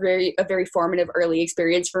a very formative early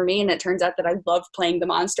experience for me. And it turns out that I love playing the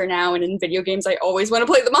monster now, and in video games I always want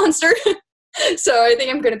to play the monster. So I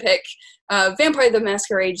think I'm going to pick Vampire the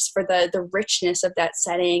Masquerade just for the richness of that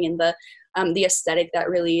setting and the aesthetic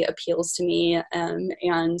that really appeals to me, and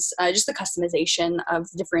just the customization of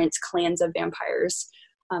different clans of vampires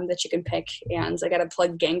that you can pick. And I got to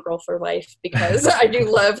plug Gangrel for life, because I do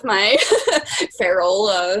love my feral,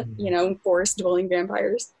 forest-dwelling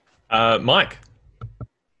vampires. Mike?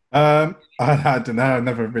 I don't know. I've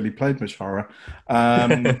never really played much horror.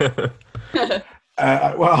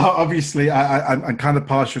 Well, obviously, I'm kind of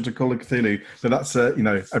partial to Call of Cthulhu, but that's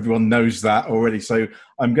everyone knows that already. So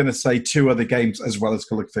I'm going to say two other games as well as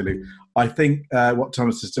Call of Cthulhu. I think what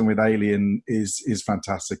Thomas has done with Alien is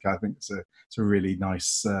fantastic. I think it's a really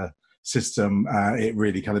nice system. It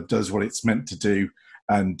really kind of does what it's meant to do,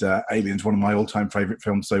 and Alien's one of my all-time favorite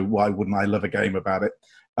films. So why wouldn't I love a game about it?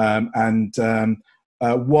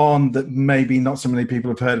 One that maybe not so many people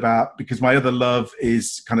have heard about, because my other love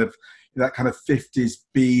is kind of that kind of 50s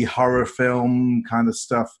B horror film kind of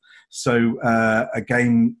stuff. So a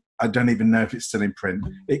game, I don't even know if it's still in print.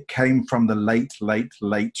 It came from the Late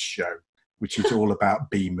Show, which is all about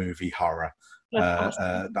B-movie horror.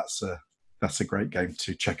 That's a great game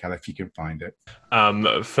to check out if you can find it.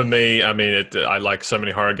 For me, I mean, I like so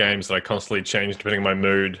many horror games that I constantly change depending on my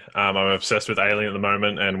mood. I'm obsessed with Alien at the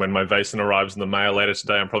moment, and when my Vaesen arrives in the mail later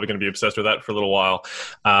today, I'm probably going to be obsessed with that for a little while.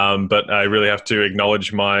 But I really have to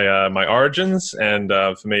acknowledge my my origins, and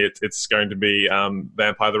for me, it's going to be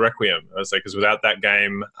Vampire the Requiem. I say, because without that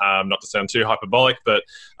game, not to sound too hyperbolic, but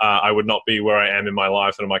I would not be where I am in my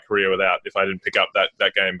life and in my career if I didn't pick up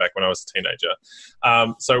that game back when I was a teenager.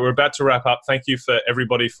 So we're about to wrap up. Thank you for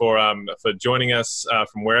everybody for joining us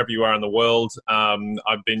from wherever you are in the world.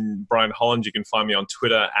 I've been Brian Holland. You can find me on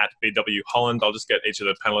Twitter at BWHolland. I'll just get each of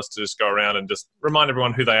the panelists to just go around and just remind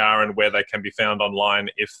everyone who they are and where they can be found online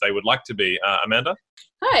if they would like to be. Amanda?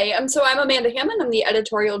 Hi, so I'm Amanda Hammond. I'm the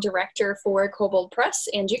editorial director for Kobold Press,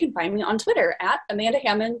 and you can find me on Twitter at Amanda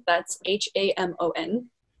Hammond. That's HAMON.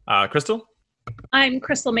 Crystal? I'm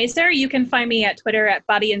Crystal Mazer. You can find me at Twitter at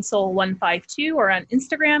BodyandSoul152 or on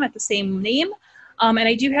Instagram at the same name. And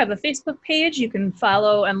I do have a Facebook page. You can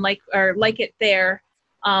follow and like it there.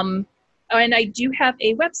 And I do have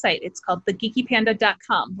a website. It's called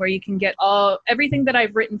thegeekypanda.com, where you can get everything that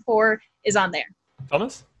I've written for is on there.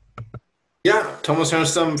 Thomas? Yeah, Thomas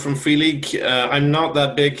Hernstam from Free League. I'm not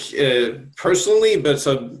that big personally, but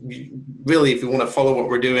so really, if you want to follow what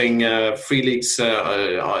we're doing, Free Leagues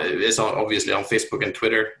is obviously on Facebook and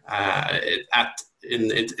Twitter.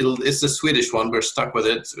 It's the Swedish one. We're stuck with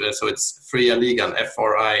it, so it's Fria Ligan,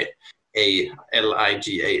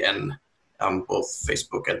 FRIALIGAN, on both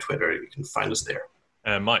Facebook and Twitter. You can find us there.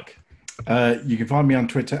 And Mike? You can find me on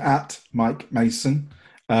Twitter at Mike Mason.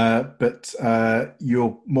 But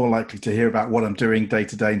you're more likely to hear about what I'm doing day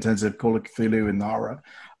to day in terms of Call of Cthulhu and horror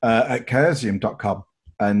at chaosium.com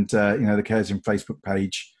and the Chaosium Facebook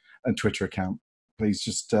page and Twitter account. Please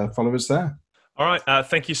just follow us there. All right.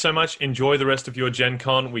 Thank you so much. Enjoy the rest of your Gen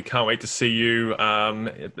Con. We can't wait to see you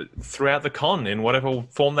throughout the con in whatever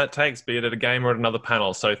form that takes, be it at a game or at another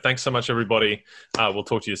panel. So thanks so much, everybody. We'll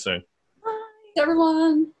talk to you soon. Bye,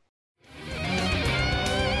 everyone.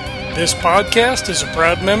 This podcast is a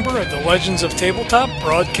proud member of the Legends of Tabletop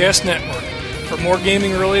Broadcast Network. For more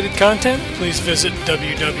gaming-related content, please visit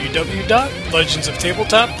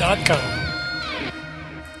www.legendsoftabletop.com.